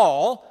choosing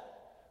all,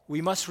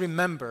 we must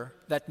remember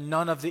that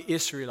none of the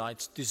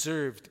Israelites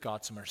deserved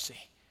God's mercy.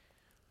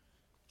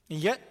 And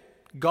yet,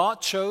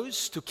 God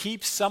chose to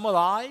keep some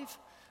alive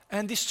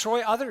and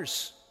destroy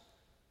others.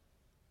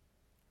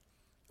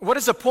 What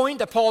is the point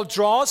that Paul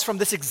draws from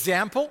this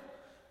example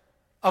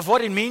of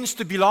what it means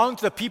to belong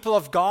to the people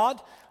of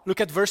God? Look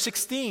at verse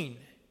 16.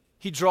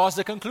 He draws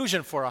the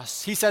conclusion for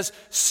us. He says,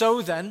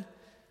 so then,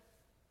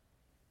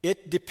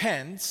 it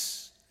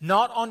depends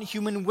not on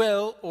human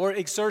will or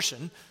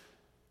exertion,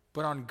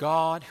 but on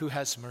God who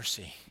has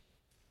mercy.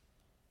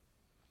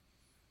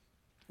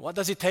 What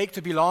does it take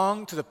to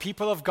belong to the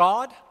people of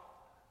God?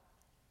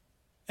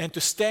 And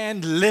to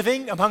stand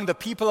living among the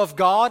people of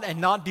God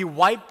and not be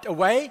wiped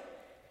away?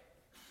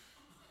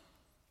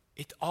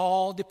 It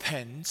all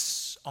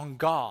depends on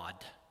God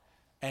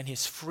and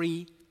His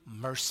free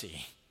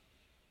mercy.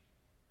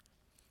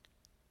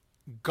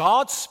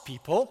 God's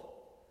people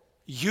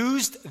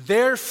used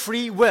their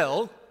free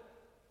will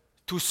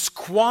to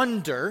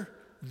squander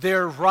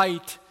their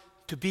right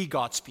to be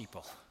God's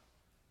people.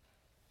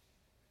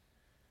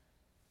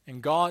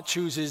 And God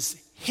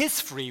chooses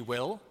His free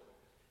will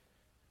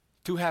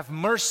to have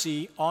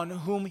mercy on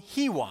whom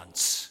He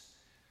wants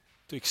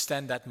to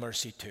extend that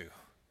mercy to.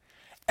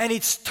 And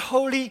it's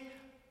totally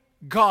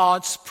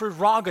God's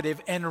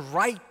prerogative and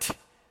right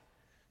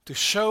to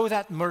show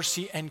that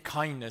mercy and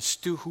kindness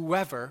to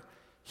whoever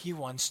He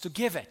wants to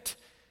give it.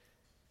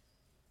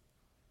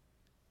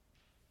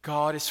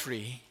 God is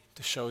free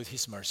to show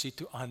His mercy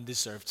to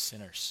undeserved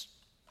sinners.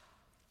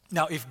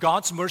 Now, if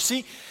God's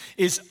mercy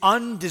is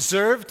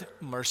undeserved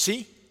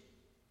mercy,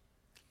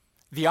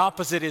 the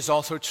opposite is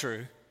also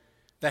true,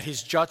 that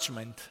His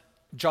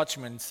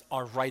judgments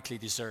are rightly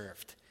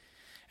deserved.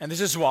 And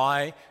this is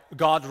why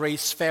God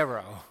raised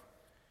Pharaoh.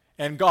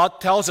 And God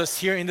tells us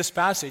here in this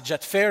passage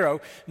that Pharaoh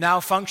now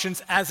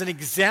functions as an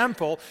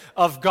example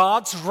of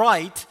God's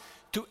right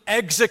to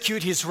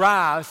execute His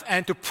wrath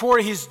and to pour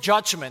His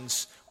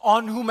judgments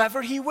on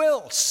whomever He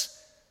wills.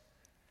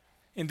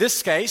 In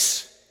this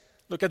case,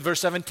 look at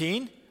verse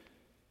 17.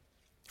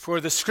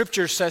 For the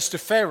scripture says to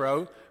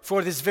Pharaoh,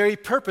 "For this very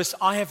purpose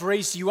I have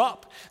raised you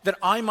up, that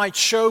I might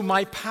show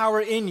my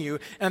power in you,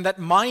 and that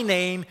my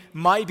name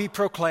might be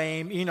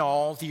proclaimed in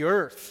all the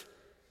earth."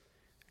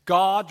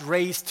 God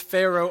raised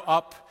Pharaoh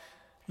up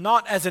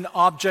not as an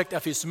object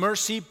of His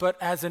mercy, but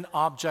as an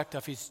object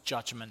of His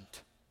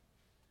judgment.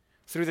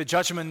 Through the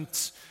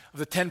judgments of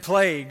the 10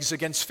 plagues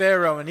against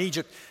Pharaoh and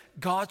Egypt,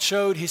 God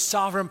showed His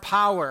sovereign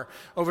power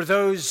over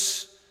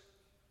those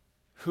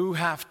who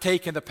have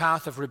taken the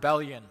path of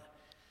rebellion.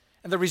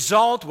 And the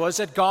result was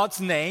that God's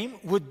name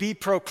would be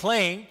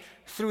proclaimed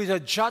through the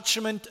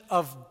judgment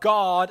of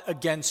God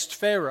against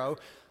Pharaoh.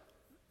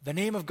 The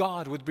name of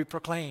God would be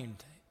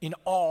proclaimed in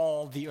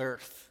all the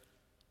earth.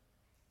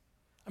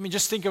 I mean,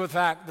 just think of the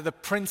fact that The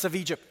Prince of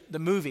Egypt, the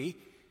movie,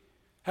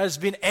 has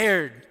been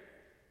aired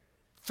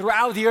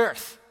throughout the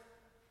earth.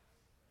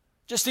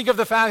 Just think of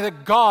the fact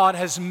that God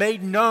has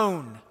made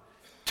known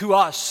to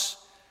us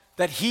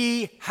that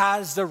He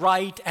has the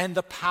right and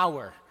the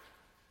power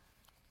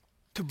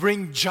to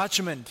bring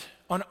judgment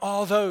on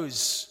all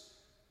those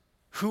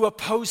who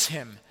oppose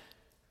Him.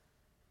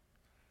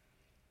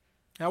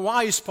 Now,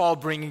 why is Paul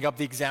bringing up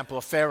the example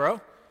of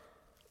Pharaoh?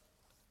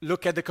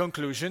 Look at the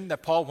conclusion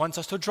that Paul wants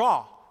us to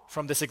draw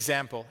from this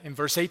example in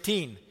verse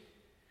 18.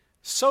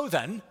 So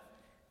then,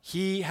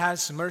 He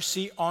has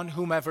mercy on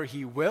whomever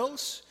He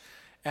wills,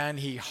 and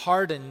He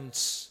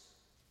hardens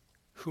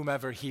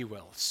whomever He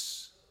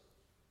wills.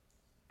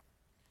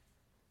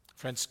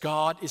 Friends,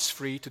 God is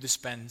free to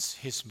dispense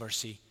His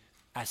mercy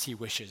as He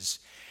wishes,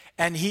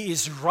 and He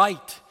is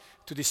right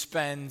to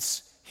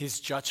dispense His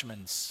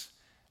judgments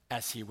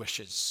as He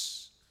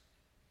wishes.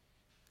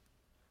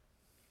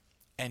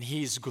 And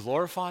He is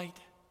glorified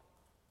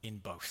in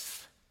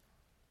both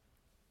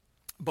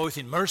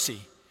in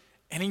mercy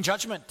and in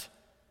judgment.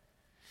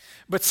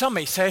 But some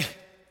may say,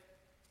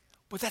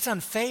 but that's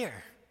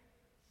unfair.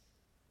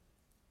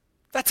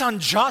 That's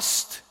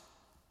unjust.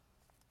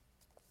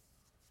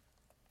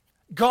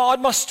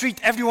 God must treat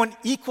everyone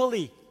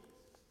equally.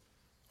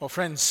 Well,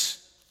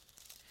 friends,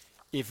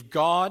 if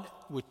God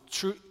would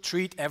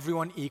treat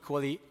everyone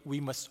equally, we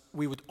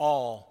would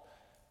all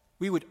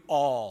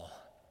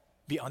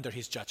be under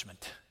His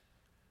judgment.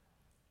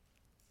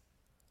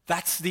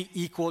 That's the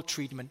equal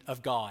treatment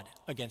of God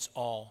against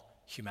all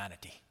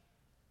humanity.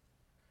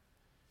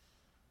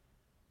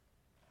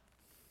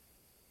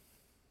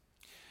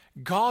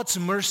 God's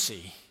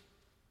mercy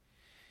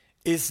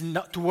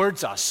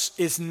towards us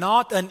is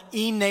not an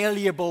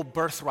inalienable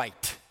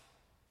birthright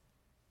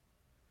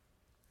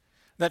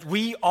that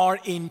we are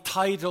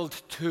entitled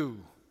to.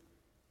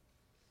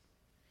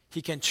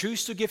 He can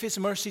choose to give His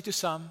mercy to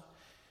some,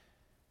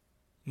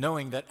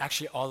 knowing that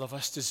actually all of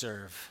us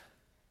deserve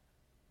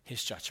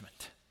His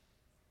judgment.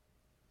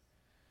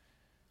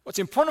 What's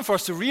important for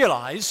us to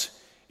realize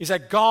is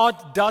that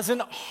God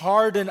doesn't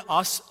harden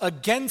us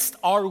against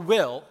our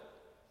will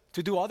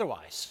to do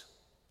otherwise.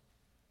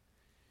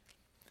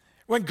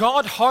 When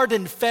God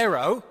hardened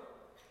Pharaoh,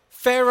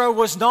 Pharaoh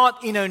was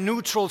not in a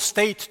neutral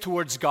state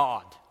towards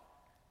God.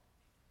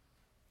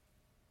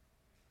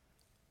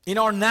 In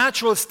our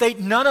natural state,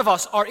 none of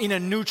us are in a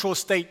neutral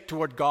state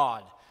toward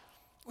God.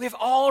 We have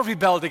all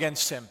rebelled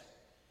against Him.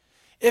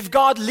 If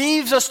God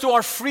leaves us to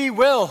our free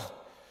will,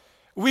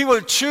 we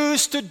will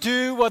choose to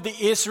do what the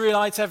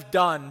Israelites have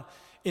done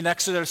in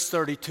Exodus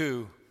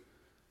 32,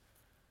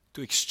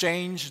 to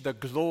exchange the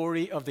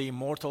glory of the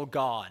immortal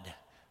God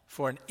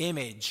for an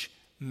image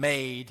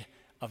made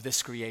of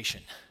this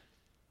creation.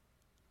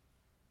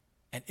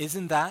 And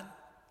isn't that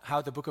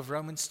how the book of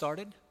Romans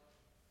started?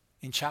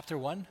 In chapter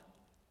 1?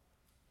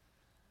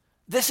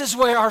 This is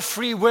where our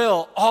free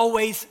will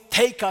always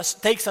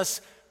takes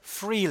us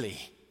freely.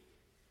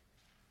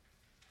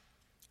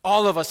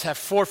 All of us have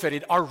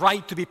forfeited our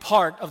right to be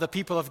part of the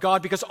people of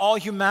God because all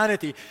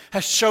humanity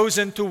has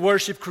chosen to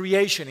worship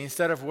creation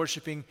instead of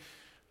worshiping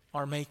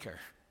our Maker.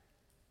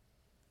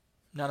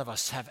 None of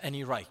us have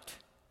any right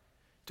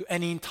to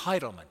any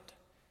entitlement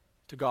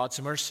to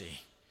God's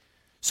mercy.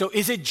 So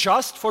is it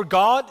just for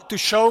God to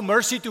show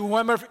mercy to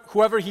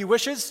whoever He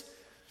wishes?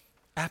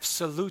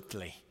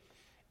 Absolutely,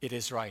 it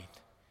is right.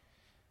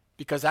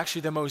 Because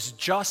actually the most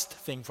just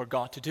thing for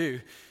God to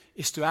do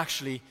is to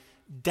actually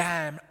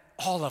damn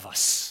all of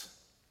us.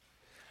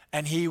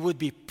 And He would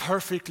be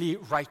perfectly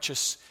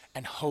righteous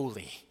and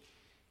holy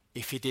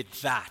if He did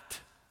that.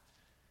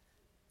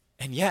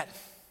 And yet,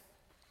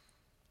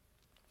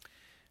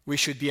 we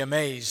should be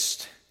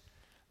amazed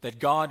that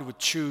God would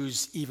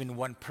choose even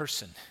one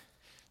person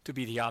to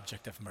be the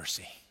object of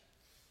mercy.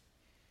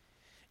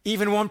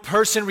 Even one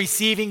person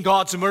receiving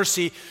God's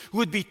mercy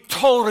would be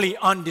totally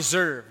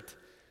undeserved.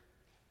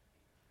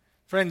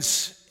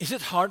 Friends, is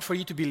it hard for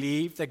you to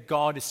believe that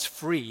God is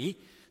free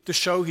to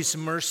show His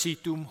mercy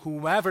to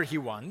whomever He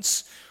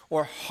wants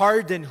or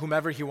harden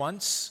whomever He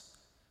wants?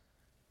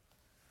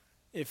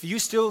 If you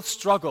still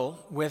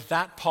struggle with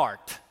that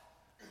part,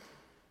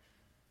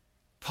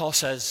 Paul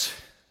says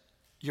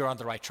you're on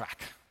the right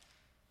track.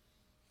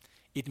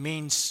 It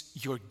means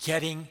you're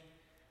getting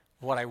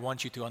what I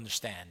want you to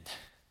understand.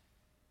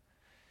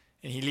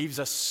 And he leaves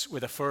us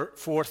with a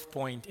fourth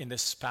point in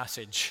this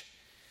passage.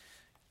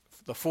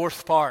 The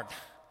fourth part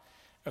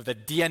of the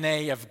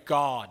DNA of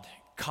God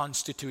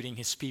constituting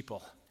His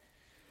people.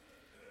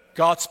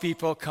 God's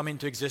people come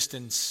into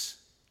existence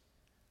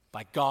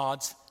by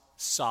God's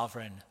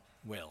sovereign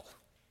will.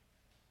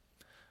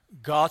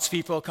 God's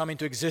people come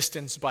into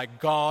existence by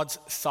God's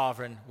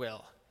sovereign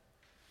will.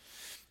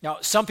 Now,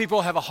 some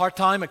people have a hard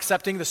time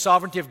accepting the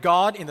sovereignty of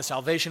God in the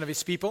salvation of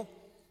His people.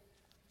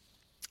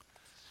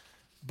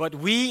 But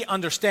we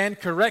understand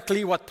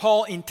correctly what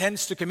Paul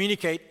intends to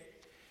communicate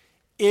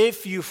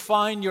if you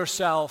find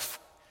yourself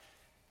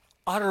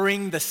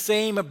uttering the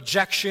same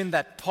objection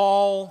that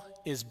Paul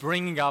is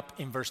bringing up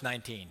in verse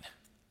 19.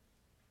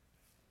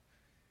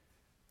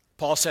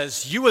 Paul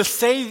says, "You will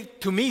say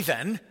to me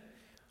then,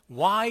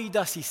 why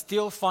does he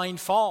still find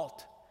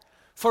fault?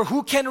 For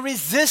who can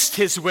resist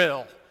his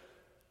will?"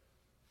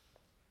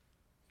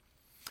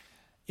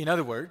 In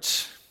other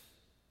words,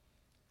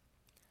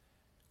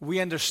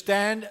 we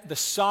understand the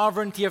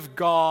sovereignty of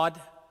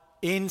God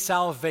in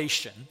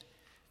salvation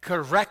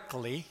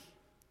correctly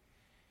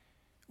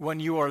when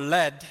you are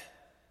led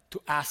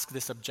to ask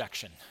this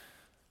objection.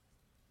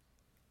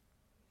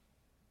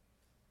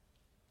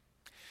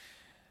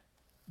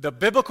 The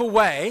biblical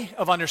way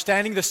of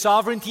understanding the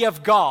sovereignty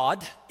of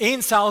God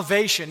in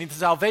salvation, in the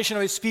salvation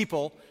of His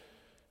people,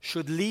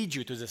 should lead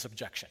you to this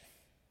objection.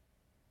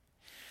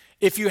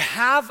 If you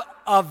have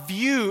a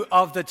view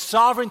of the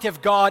sovereignty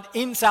of God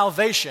in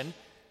salvation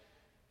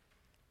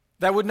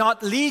that would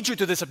not lead you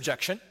to this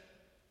objection,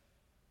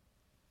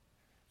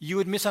 you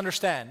would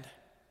misunderstand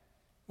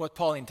what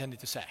Paul intended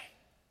to say.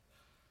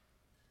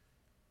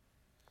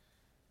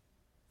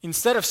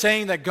 Instead of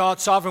saying that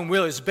God's sovereign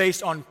will is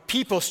based on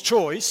people's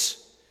choice,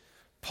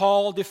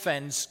 Paul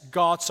defends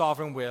God's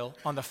sovereign will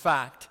on the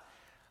fact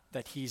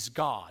that He's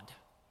God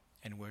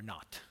and we're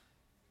not.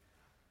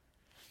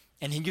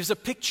 And he gives a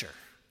picture,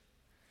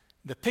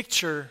 the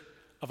picture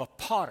of a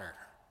potter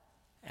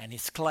and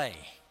his clay.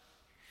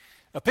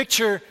 A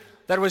picture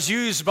that was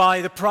used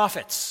by the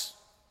prophets,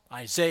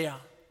 Isaiah,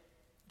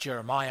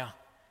 Jeremiah.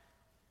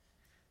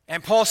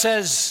 And Paul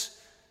says,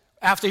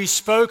 after he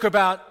spoke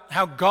about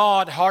how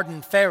God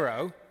hardened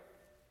Pharaoh,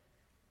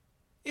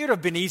 it would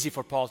have been easy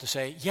for Paul to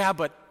say, yeah,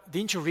 but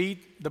didn't you read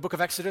the book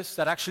of Exodus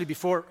that actually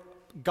before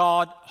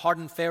God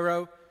hardened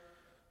Pharaoh,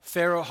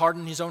 Pharaoh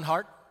hardened his own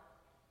heart?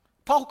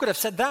 Paul could have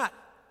said that.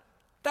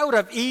 That would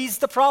have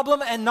eased the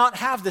problem and not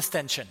have this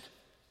tension.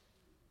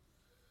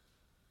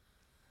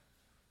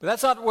 But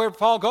that's not where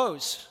Paul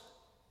goes.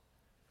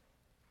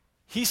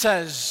 He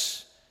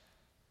says,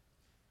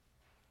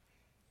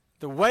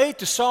 the way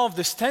to solve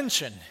this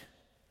tension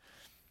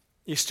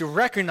is to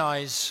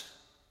recognize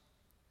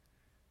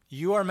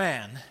you are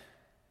man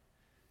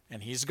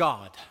and He's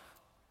God.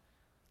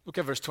 Look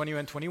at verse 20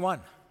 and 21.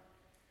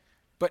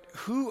 But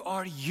who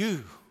are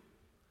you,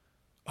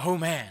 O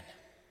man,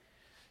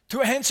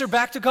 to answer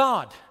back to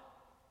God?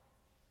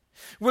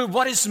 Will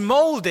what is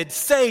molded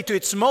say to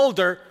its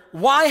molder,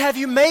 why have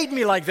you made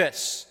me like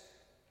this?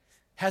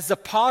 Has the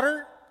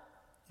potter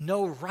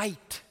no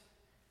right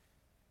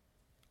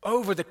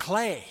over the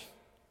clay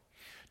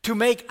to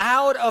make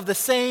out of the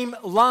same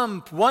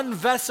lump one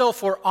vessel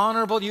for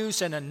honorable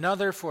use and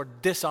another for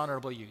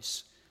dishonorable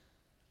use?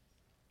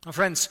 Now,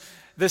 friends,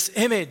 this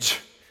image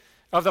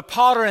of the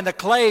potter and the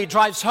clay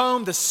drives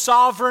home the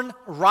sovereign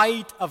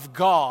right of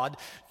God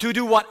to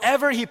do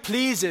whatever He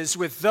pleases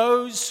with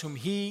those whom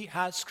He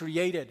has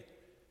created.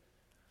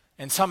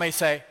 And some may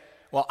say,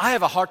 well, I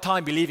have a hard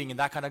time believing in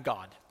that kind of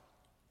God.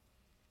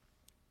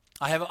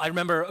 I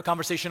remember a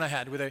conversation I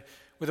had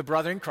with a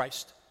brother in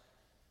Christ.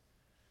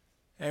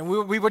 And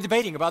we were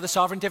debating about the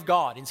sovereignty of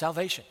God in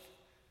salvation.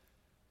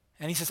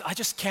 And he says, I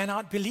just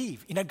cannot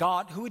believe in a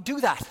God who would do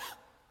that.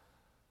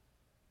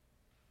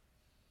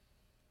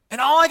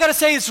 And all I got to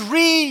say is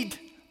read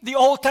the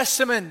Old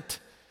Testament.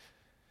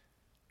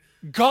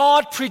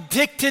 God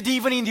predicted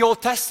even in the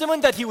Old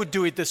Testament that he would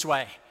do it this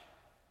way.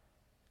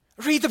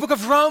 Read the book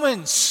of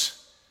Romans.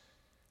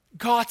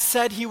 God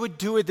said he would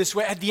do it this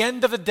way. At the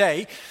end of the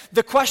day,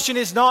 the question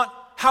is not,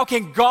 how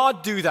can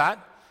God do that?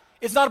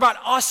 It's not about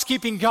us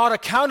keeping God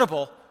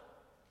accountable.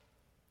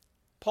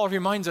 Paul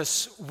reminds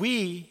us,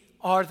 we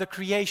are the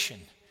creation.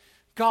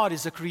 God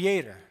is the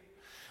creator.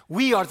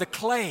 We are the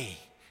clay.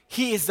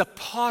 He is the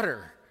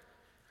potter.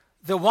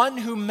 The one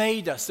who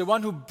made us, the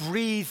one who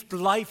breathed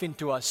life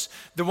into us,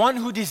 the one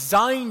who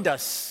designed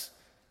us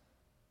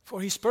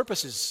for his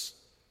purposes,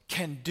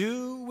 can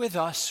do with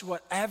us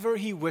whatever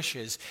he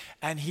wishes,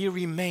 and he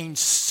remains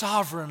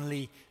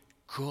sovereignly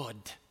good.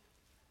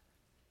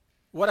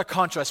 What a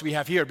contrast we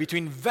have here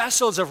between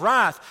vessels of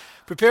wrath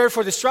prepared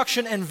for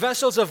destruction and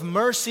vessels of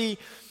mercy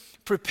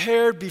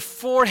prepared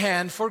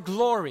beforehand for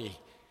glory.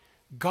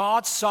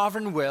 God's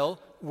sovereign will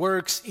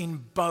works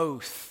in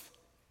both.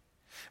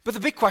 But the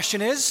big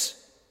question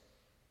is,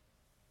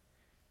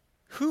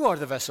 who are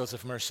the vessels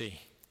of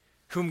mercy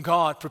whom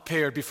God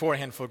prepared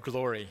beforehand for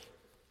glory?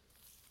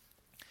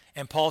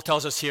 And Paul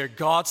tells us here,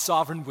 God's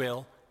sovereign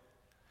will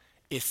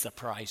is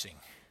surprising.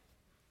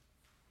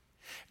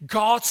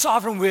 God's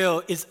sovereign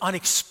will is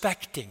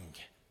unexpected.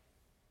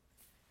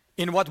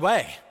 In what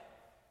way?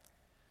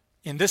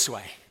 In this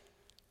way.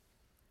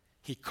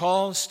 He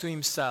calls to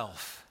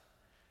himself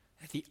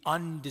the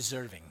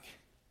undeserving.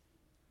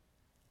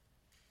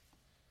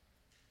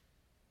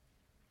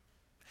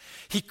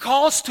 He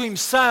calls to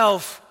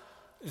himself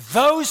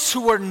those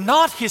who were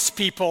not his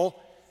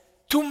people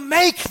to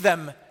make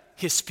them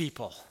his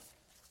people.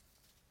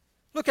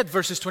 Look at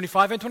verses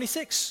 25 and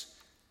 26.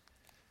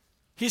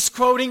 He's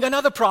quoting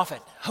another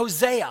prophet,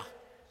 Hosea.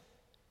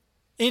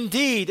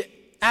 Indeed,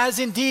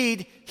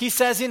 he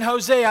says in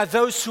Hosea,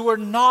 those who are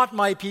not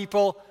my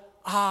people,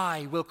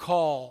 I will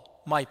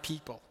call my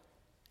people.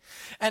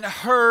 And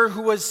her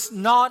who was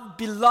not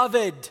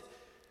beloved,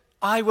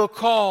 I will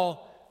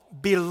call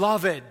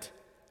beloved.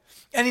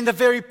 And in the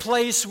very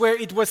place where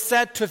it was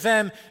said to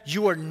them,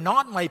 you are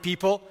not my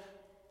people,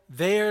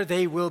 there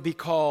they will be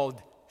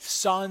called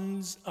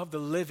sons of the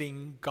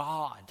living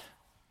God.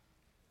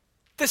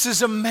 This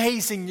is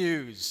amazing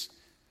news.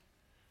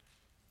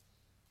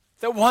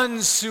 The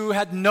ones who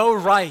had no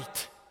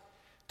right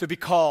to be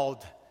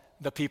called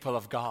the people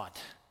of God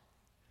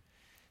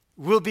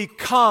will be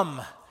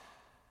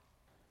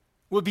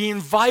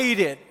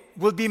invited,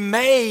 will be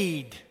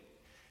made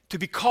to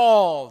be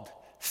called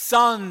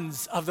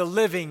sons of the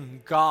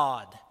living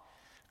God,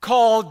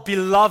 called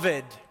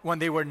beloved when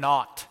they were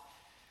not,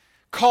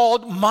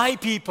 called my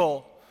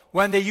people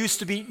when they used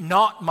to be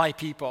not my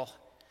people.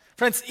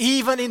 Friends,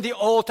 even in the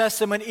Old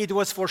Testament, it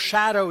was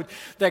foreshadowed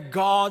that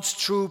God's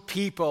true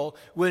people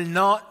will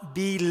not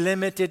be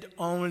limited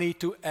only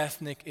to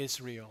ethnic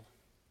Israel.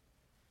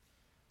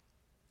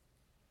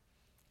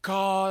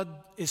 God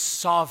is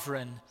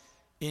sovereign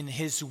in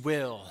his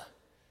will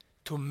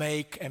to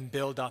make and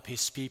build up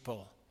his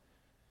people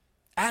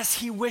as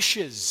he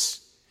wishes,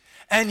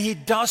 and he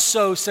does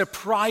so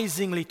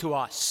surprisingly to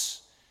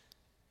us.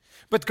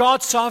 But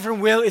God's sovereign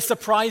will is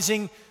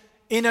surprising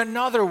in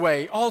another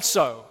way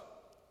also.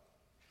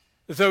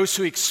 Those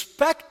who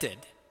expected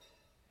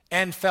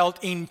and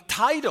felt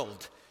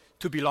entitled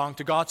to belong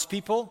to God's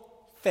people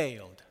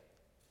failed.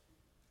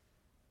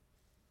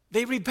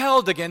 They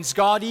rebelled against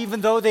God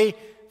even though they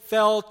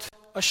felt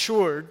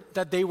assured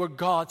that they were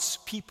God's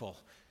people.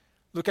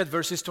 Look at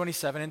verses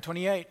 27 and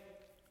 28.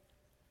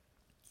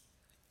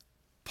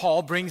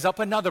 Paul brings up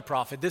another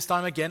prophet, this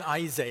time again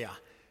Isaiah.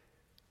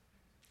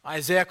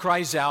 Isaiah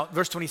cries out,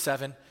 verse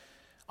 27,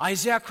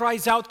 Isaiah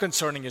cries out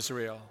concerning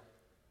Israel,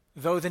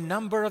 though the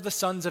number of the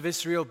sons of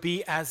Israel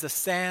be as the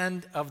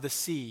sand of the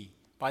sea.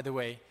 By the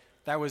way,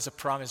 that was a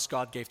promise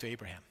God gave to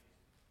Abraham.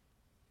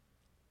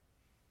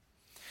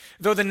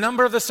 Though the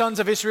number of the sons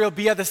of Israel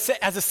be as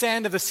the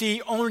sand of the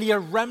sea, only a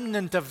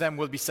remnant of them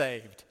will be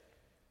saved.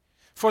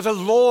 For the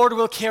Lord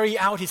will carry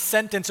out his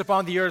sentence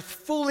upon the earth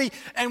fully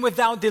and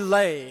without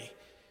delay.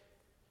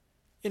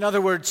 In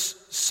other words,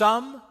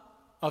 some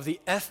of the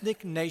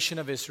ethnic nation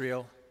of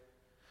Israel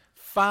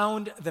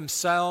found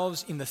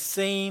themselves in the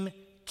same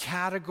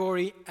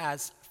category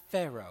as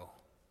Pharaoh.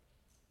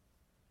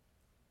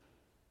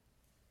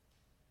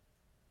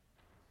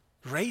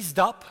 Raised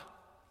up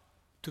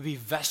to be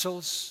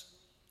vessels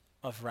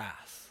of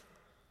wrath.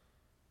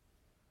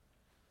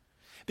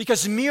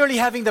 Because merely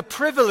having the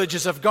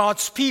privileges of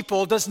God's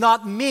people does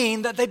not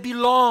mean that they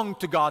belong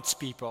to God's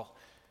people.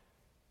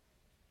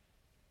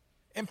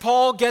 And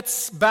Paul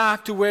gets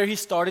back to where he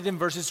started in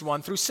verses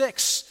 1 through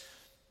 6.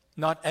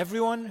 Not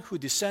everyone who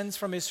descends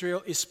from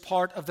Israel is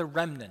part of the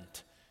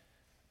remnant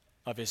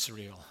of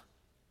Israel.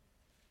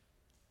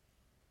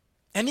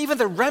 And even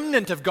the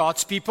remnant of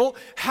God's people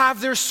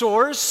have their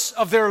source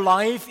of their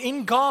life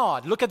in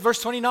God. Look at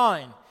verse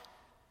 29.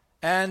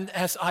 And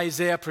as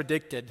Isaiah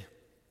predicted,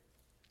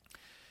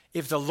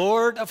 If the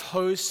Lord of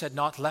hosts had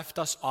not left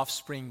us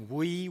offspring,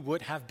 we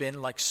would have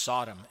been like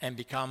Sodom and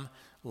become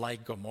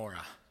like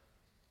Gomorrah.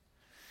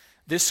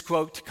 This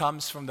quote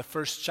comes from the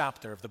first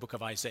chapter of the book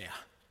of Isaiah.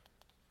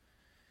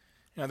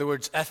 In other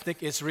words,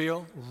 ethnic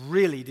Israel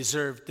really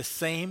deserved the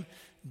same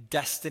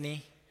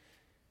destiny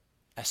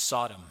as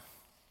Sodom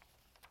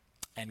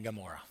and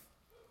Gomorrah.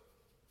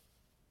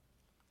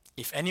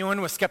 If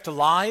anyone was kept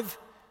alive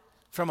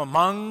from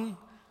among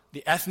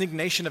the ethnic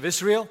nation of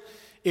Israel,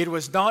 it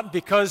was not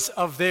because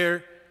of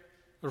their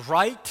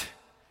right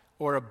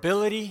or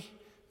ability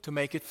to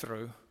make it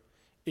through.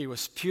 It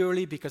was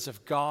purely because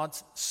of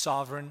God's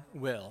sovereign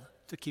will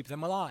to keep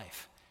them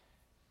alive.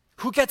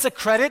 Who gets a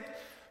credit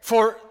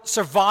for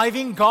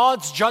surviving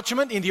God's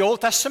judgment in the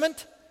Old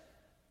Testament?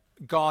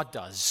 God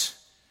does.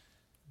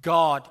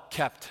 God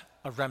kept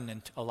a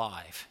remnant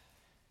alive.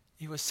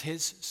 It was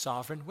His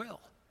sovereign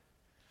will.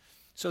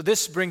 So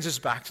this brings us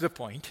back to the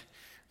point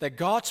that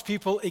God's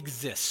people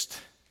exist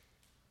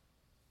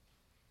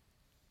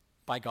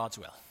by God's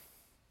will.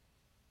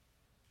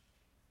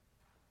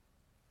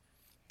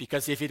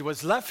 Because if it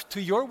was left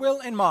to your will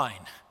and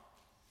mine,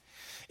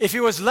 if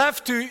it was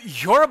left to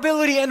your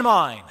ability and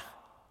mine,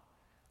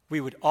 we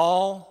would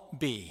all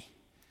be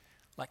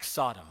like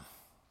Sodom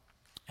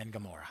and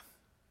Gomorrah.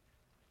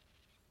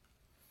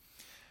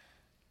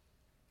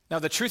 Now,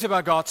 the truth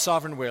about God's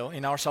sovereign will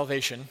in our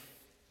salvation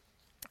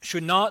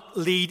should not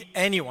lead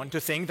anyone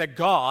to think that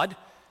God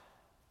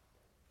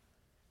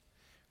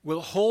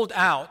will hold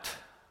out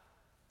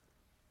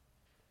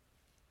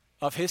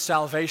of His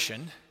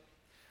salvation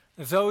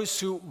those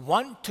who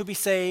want to be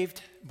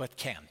saved but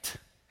can't.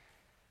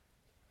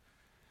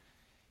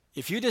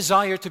 If you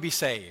desire to be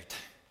saved,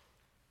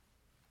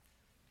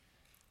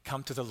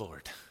 come to the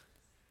Lord.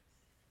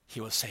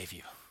 He will save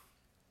you.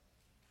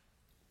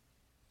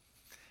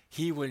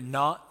 He will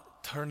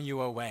not turn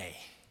you away.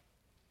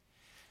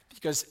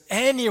 Because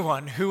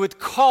anyone who would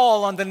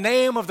call on the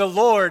name of the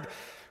Lord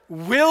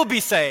will be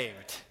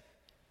saved.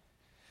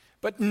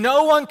 But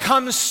no one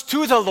comes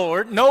to the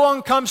Lord, no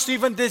one comes to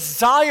even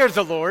desire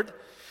the Lord,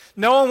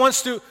 no one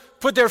wants to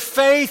put their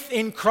faith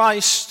in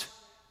Christ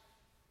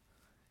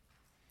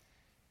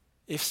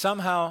if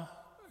somehow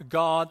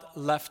God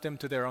left them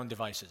to their own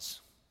devices.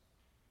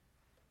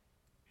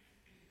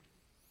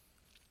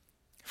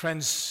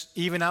 Friends,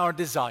 even our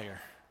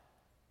desire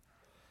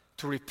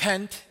to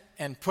repent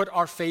and put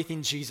our faith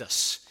in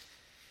Jesus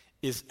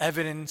is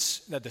evidence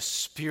that the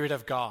Spirit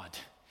of God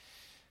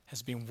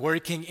has been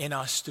working in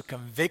us to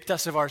convict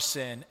us of our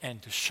sin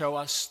and to show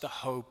us the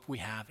hope we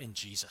have in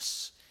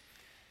Jesus.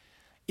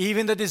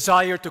 Even the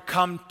desire to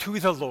come to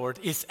the Lord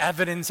is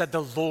evidence that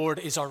the Lord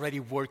is already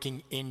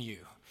working in you.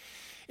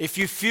 If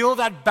you feel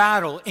that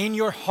battle in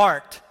your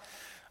heart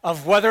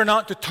of whether or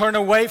not to turn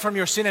away from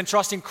your sin and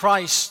trust in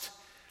Christ,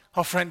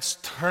 oh friends,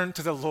 turn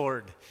to the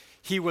Lord.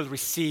 He will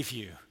receive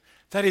you.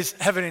 That is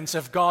evidence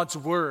of God's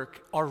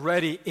work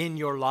already in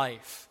your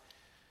life.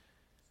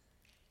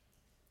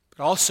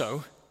 But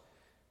also,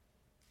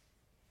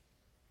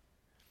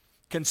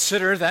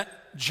 consider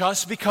that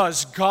just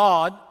because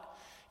God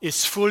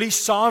is fully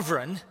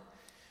sovereign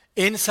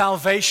in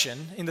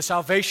salvation, in the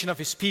salvation of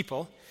His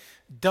people,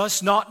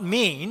 does not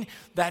mean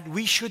that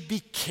we should be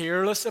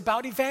careless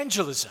about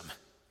evangelism.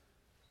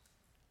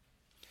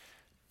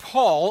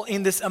 Paul,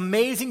 in this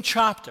amazing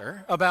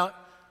chapter about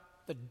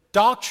the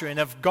doctrine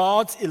of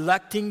God's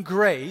electing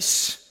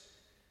grace,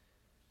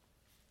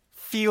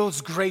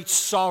 feels great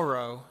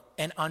sorrow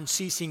and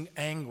unceasing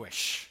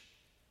anguish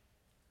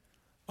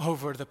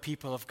over the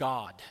people of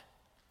God,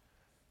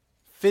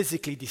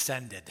 physically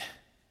descended,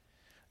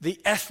 the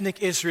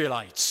ethnic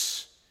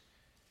Israelites.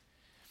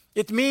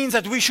 It means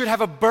that we should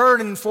have a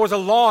burden for the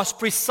lost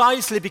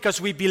precisely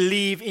because we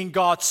believe in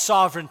God's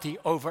sovereignty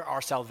over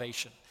our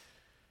salvation.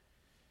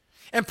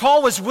 And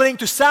Paul was willing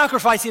to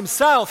sacrifice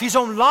himself, his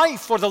own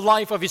life, for the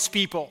life of his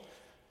people.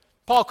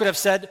 Paul could have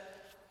said,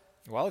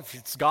 well, if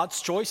it's God's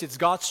choice, it's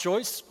God's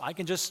choice. I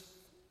can just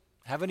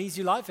have an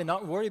easy life and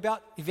not worry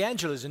about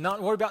evangelism,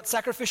 not worry about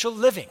sacrificial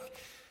living.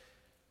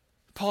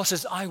 Paul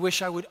says, I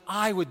wish I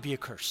would be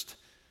accursed.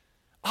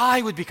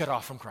 I would be cut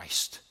off from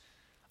Christ.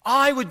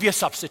 I would be a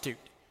substitute.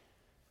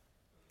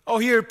 Oh,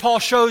 here Paul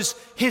shows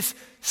his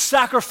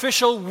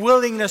sacrificial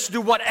willingness to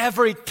do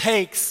whatever it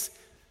takes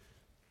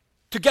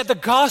to get the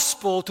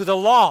gospel to the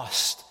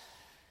lost.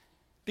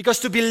 Because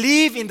to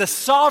believe in the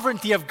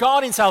sovereignty of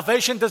God in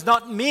salvation does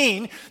not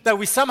mean that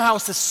we somehow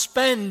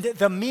suspend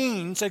the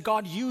means that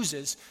God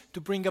uses to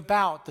bring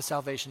about the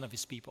salvation of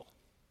His people.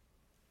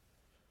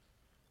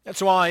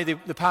 That's why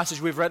the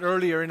passage we've read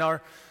earlier in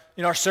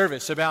our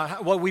service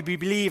about what we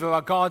believe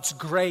about God's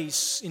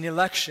grace in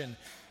election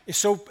is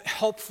so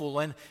helpful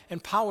and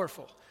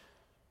powerful.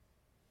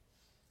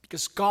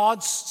 Because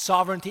God's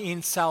sovereignty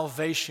in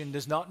salvation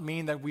does not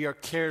mean that we are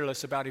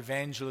careless about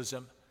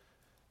evangelism.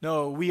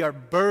 No, we are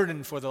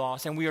burdened for the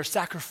lost, and we are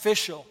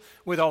sacrificial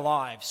with our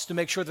lives to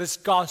make sure this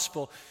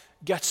gospel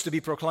gets to be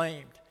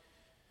proclaimed.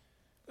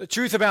 The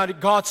truth about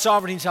God's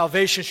sovereignty in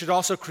salvation should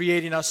also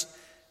create in us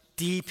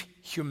deep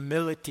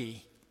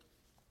humility.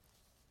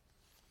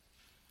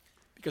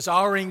 Because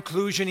our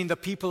inclusion in the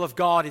people of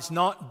God is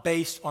not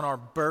based on our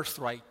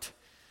birthright.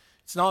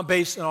 It's not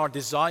based on our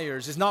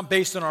desires. It's not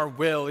based on our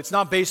will. It's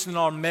not based on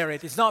our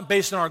merit. It's not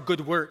based on our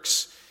good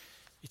works.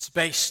 It's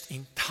based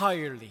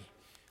entirely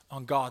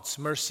on God's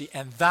mercy.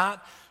 And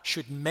that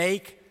should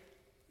make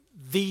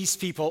these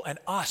people and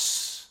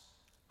us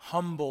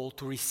humble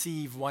to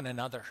receive one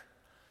another,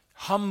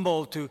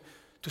 humble to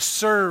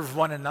serve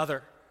one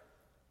another.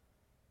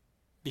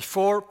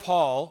 Before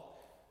Paul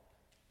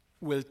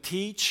will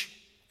teach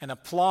and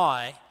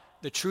apply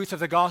the truth of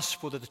the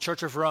gospel to the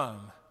church of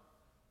Rome,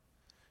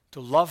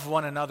 to love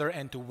one another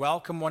and to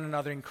welcome one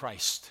another in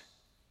Christ,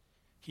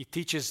 he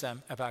teaches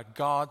them about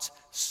God's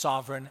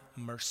sovereign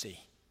mercy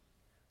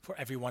for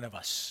every one of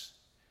us,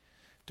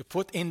 to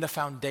put in the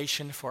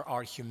foundation for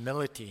our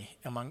humility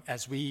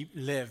as we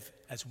live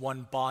as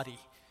one body.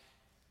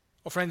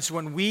 Oh, friends,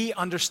 when we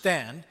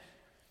understand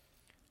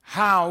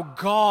how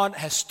God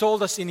has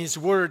told us in His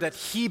Word that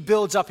He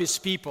builds up His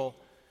people,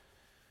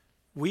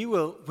 we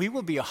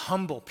will be a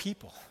humble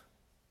people.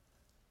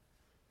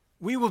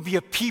 We will be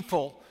a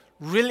people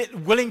really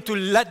willing to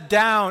let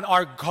down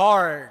our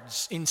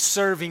guards in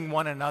serving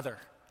one another,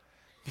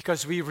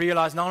 because we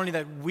realize not only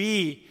that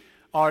we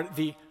are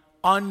the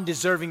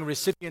undeserving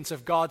recipients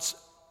of God's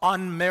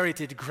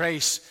unmerited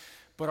grace,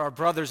 but our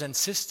brothers and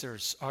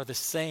sisters are the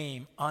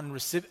same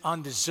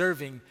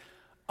undeserving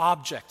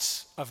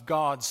objects of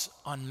God's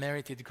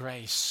unmerited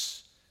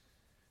grace.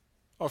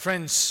 Oh,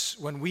 friends,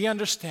 when we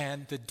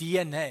understand the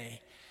DNA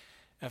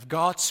of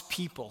God's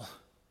people,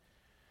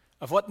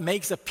 of what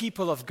makes the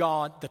people of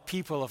God,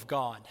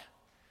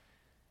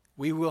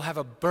 we will have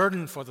a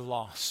burden for the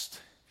lost.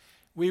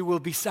 We will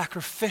be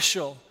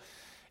sacrificial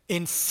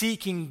in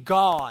seeking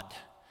God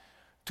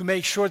to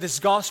make sure this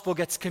gospel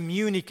gets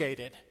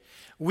communicated.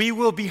 We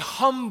will be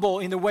humble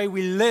in the way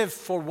we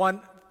live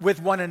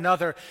with one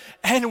another,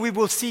 and we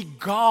will seek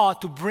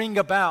God to bring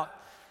about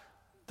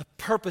the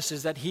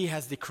purposes that He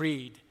has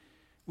decreed.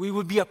 We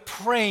will be a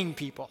praying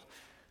people.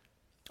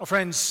 Oh,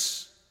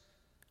 friends,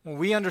 when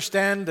we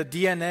understand the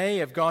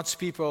DNA of God's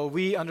people,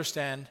 we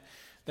understand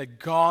that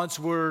God's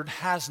word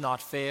has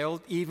not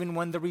failed, even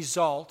when the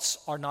results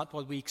are not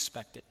what we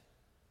expected.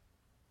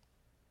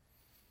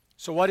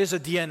 So what is the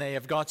DNA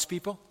of God's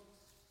people?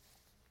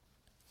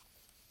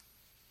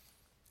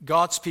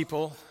 God's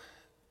people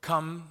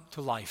come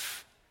to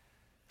life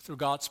through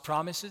God's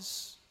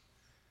promises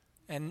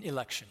and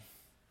election.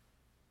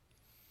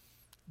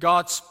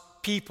 God's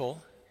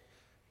people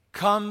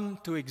come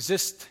to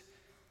exist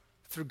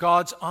through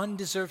God's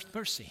undeserved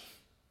mercy.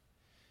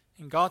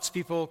 And God's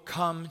people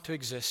come to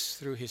exist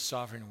through His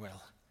sovereign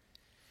will.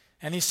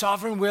 And His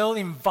sovereign will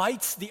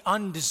invites the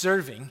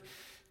undeserving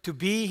to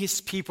be His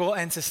people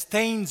and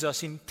sustains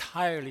us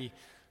entirely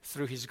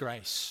through His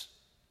grace.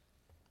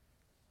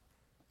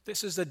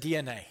 This is the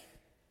DNA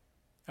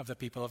of the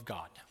people of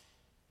God.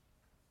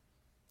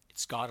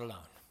 It's God alone.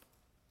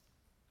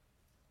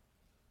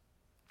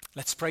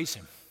 Let's praise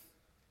Him.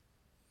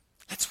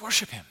 Let's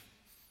worship Him.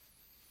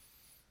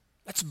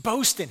 Let's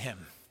boast in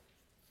Him.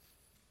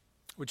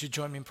 Would you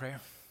join me in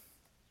prayer?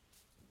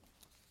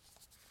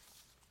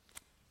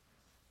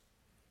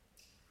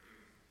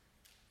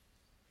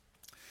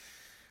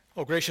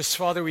 Oh, gracious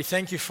Father, we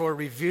thank You for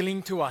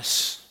revealing to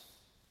us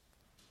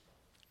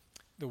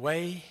the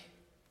way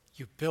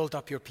You build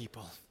up Your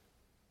people.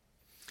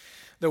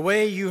 The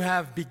way You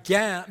have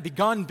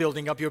begun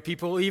building up Your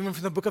people, even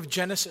from the book of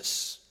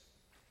Genesis.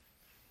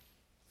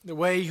 The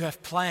way You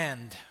have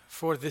planned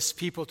for this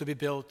people to be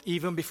built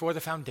even before the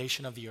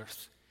foundation of the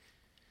earth.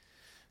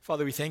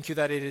 Father, we thank You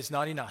that it is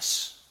not in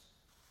us,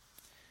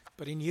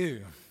 but in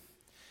You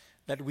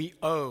that we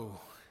owe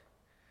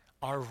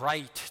our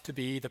right to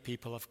be the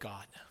people of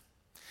God.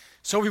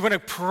 So we want to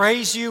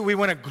praise You, we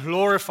want to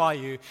glorify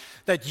You,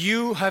 that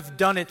You have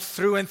done it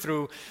through and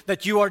through,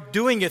 that You are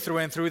doing it through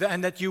and through,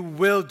 and that You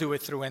will do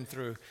it through and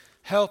through.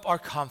 Help our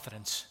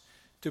confidence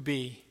to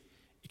be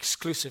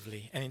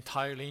exclusively and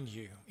entirely in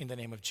You. In the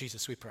name of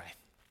Jesus we pray.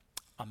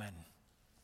 Amen.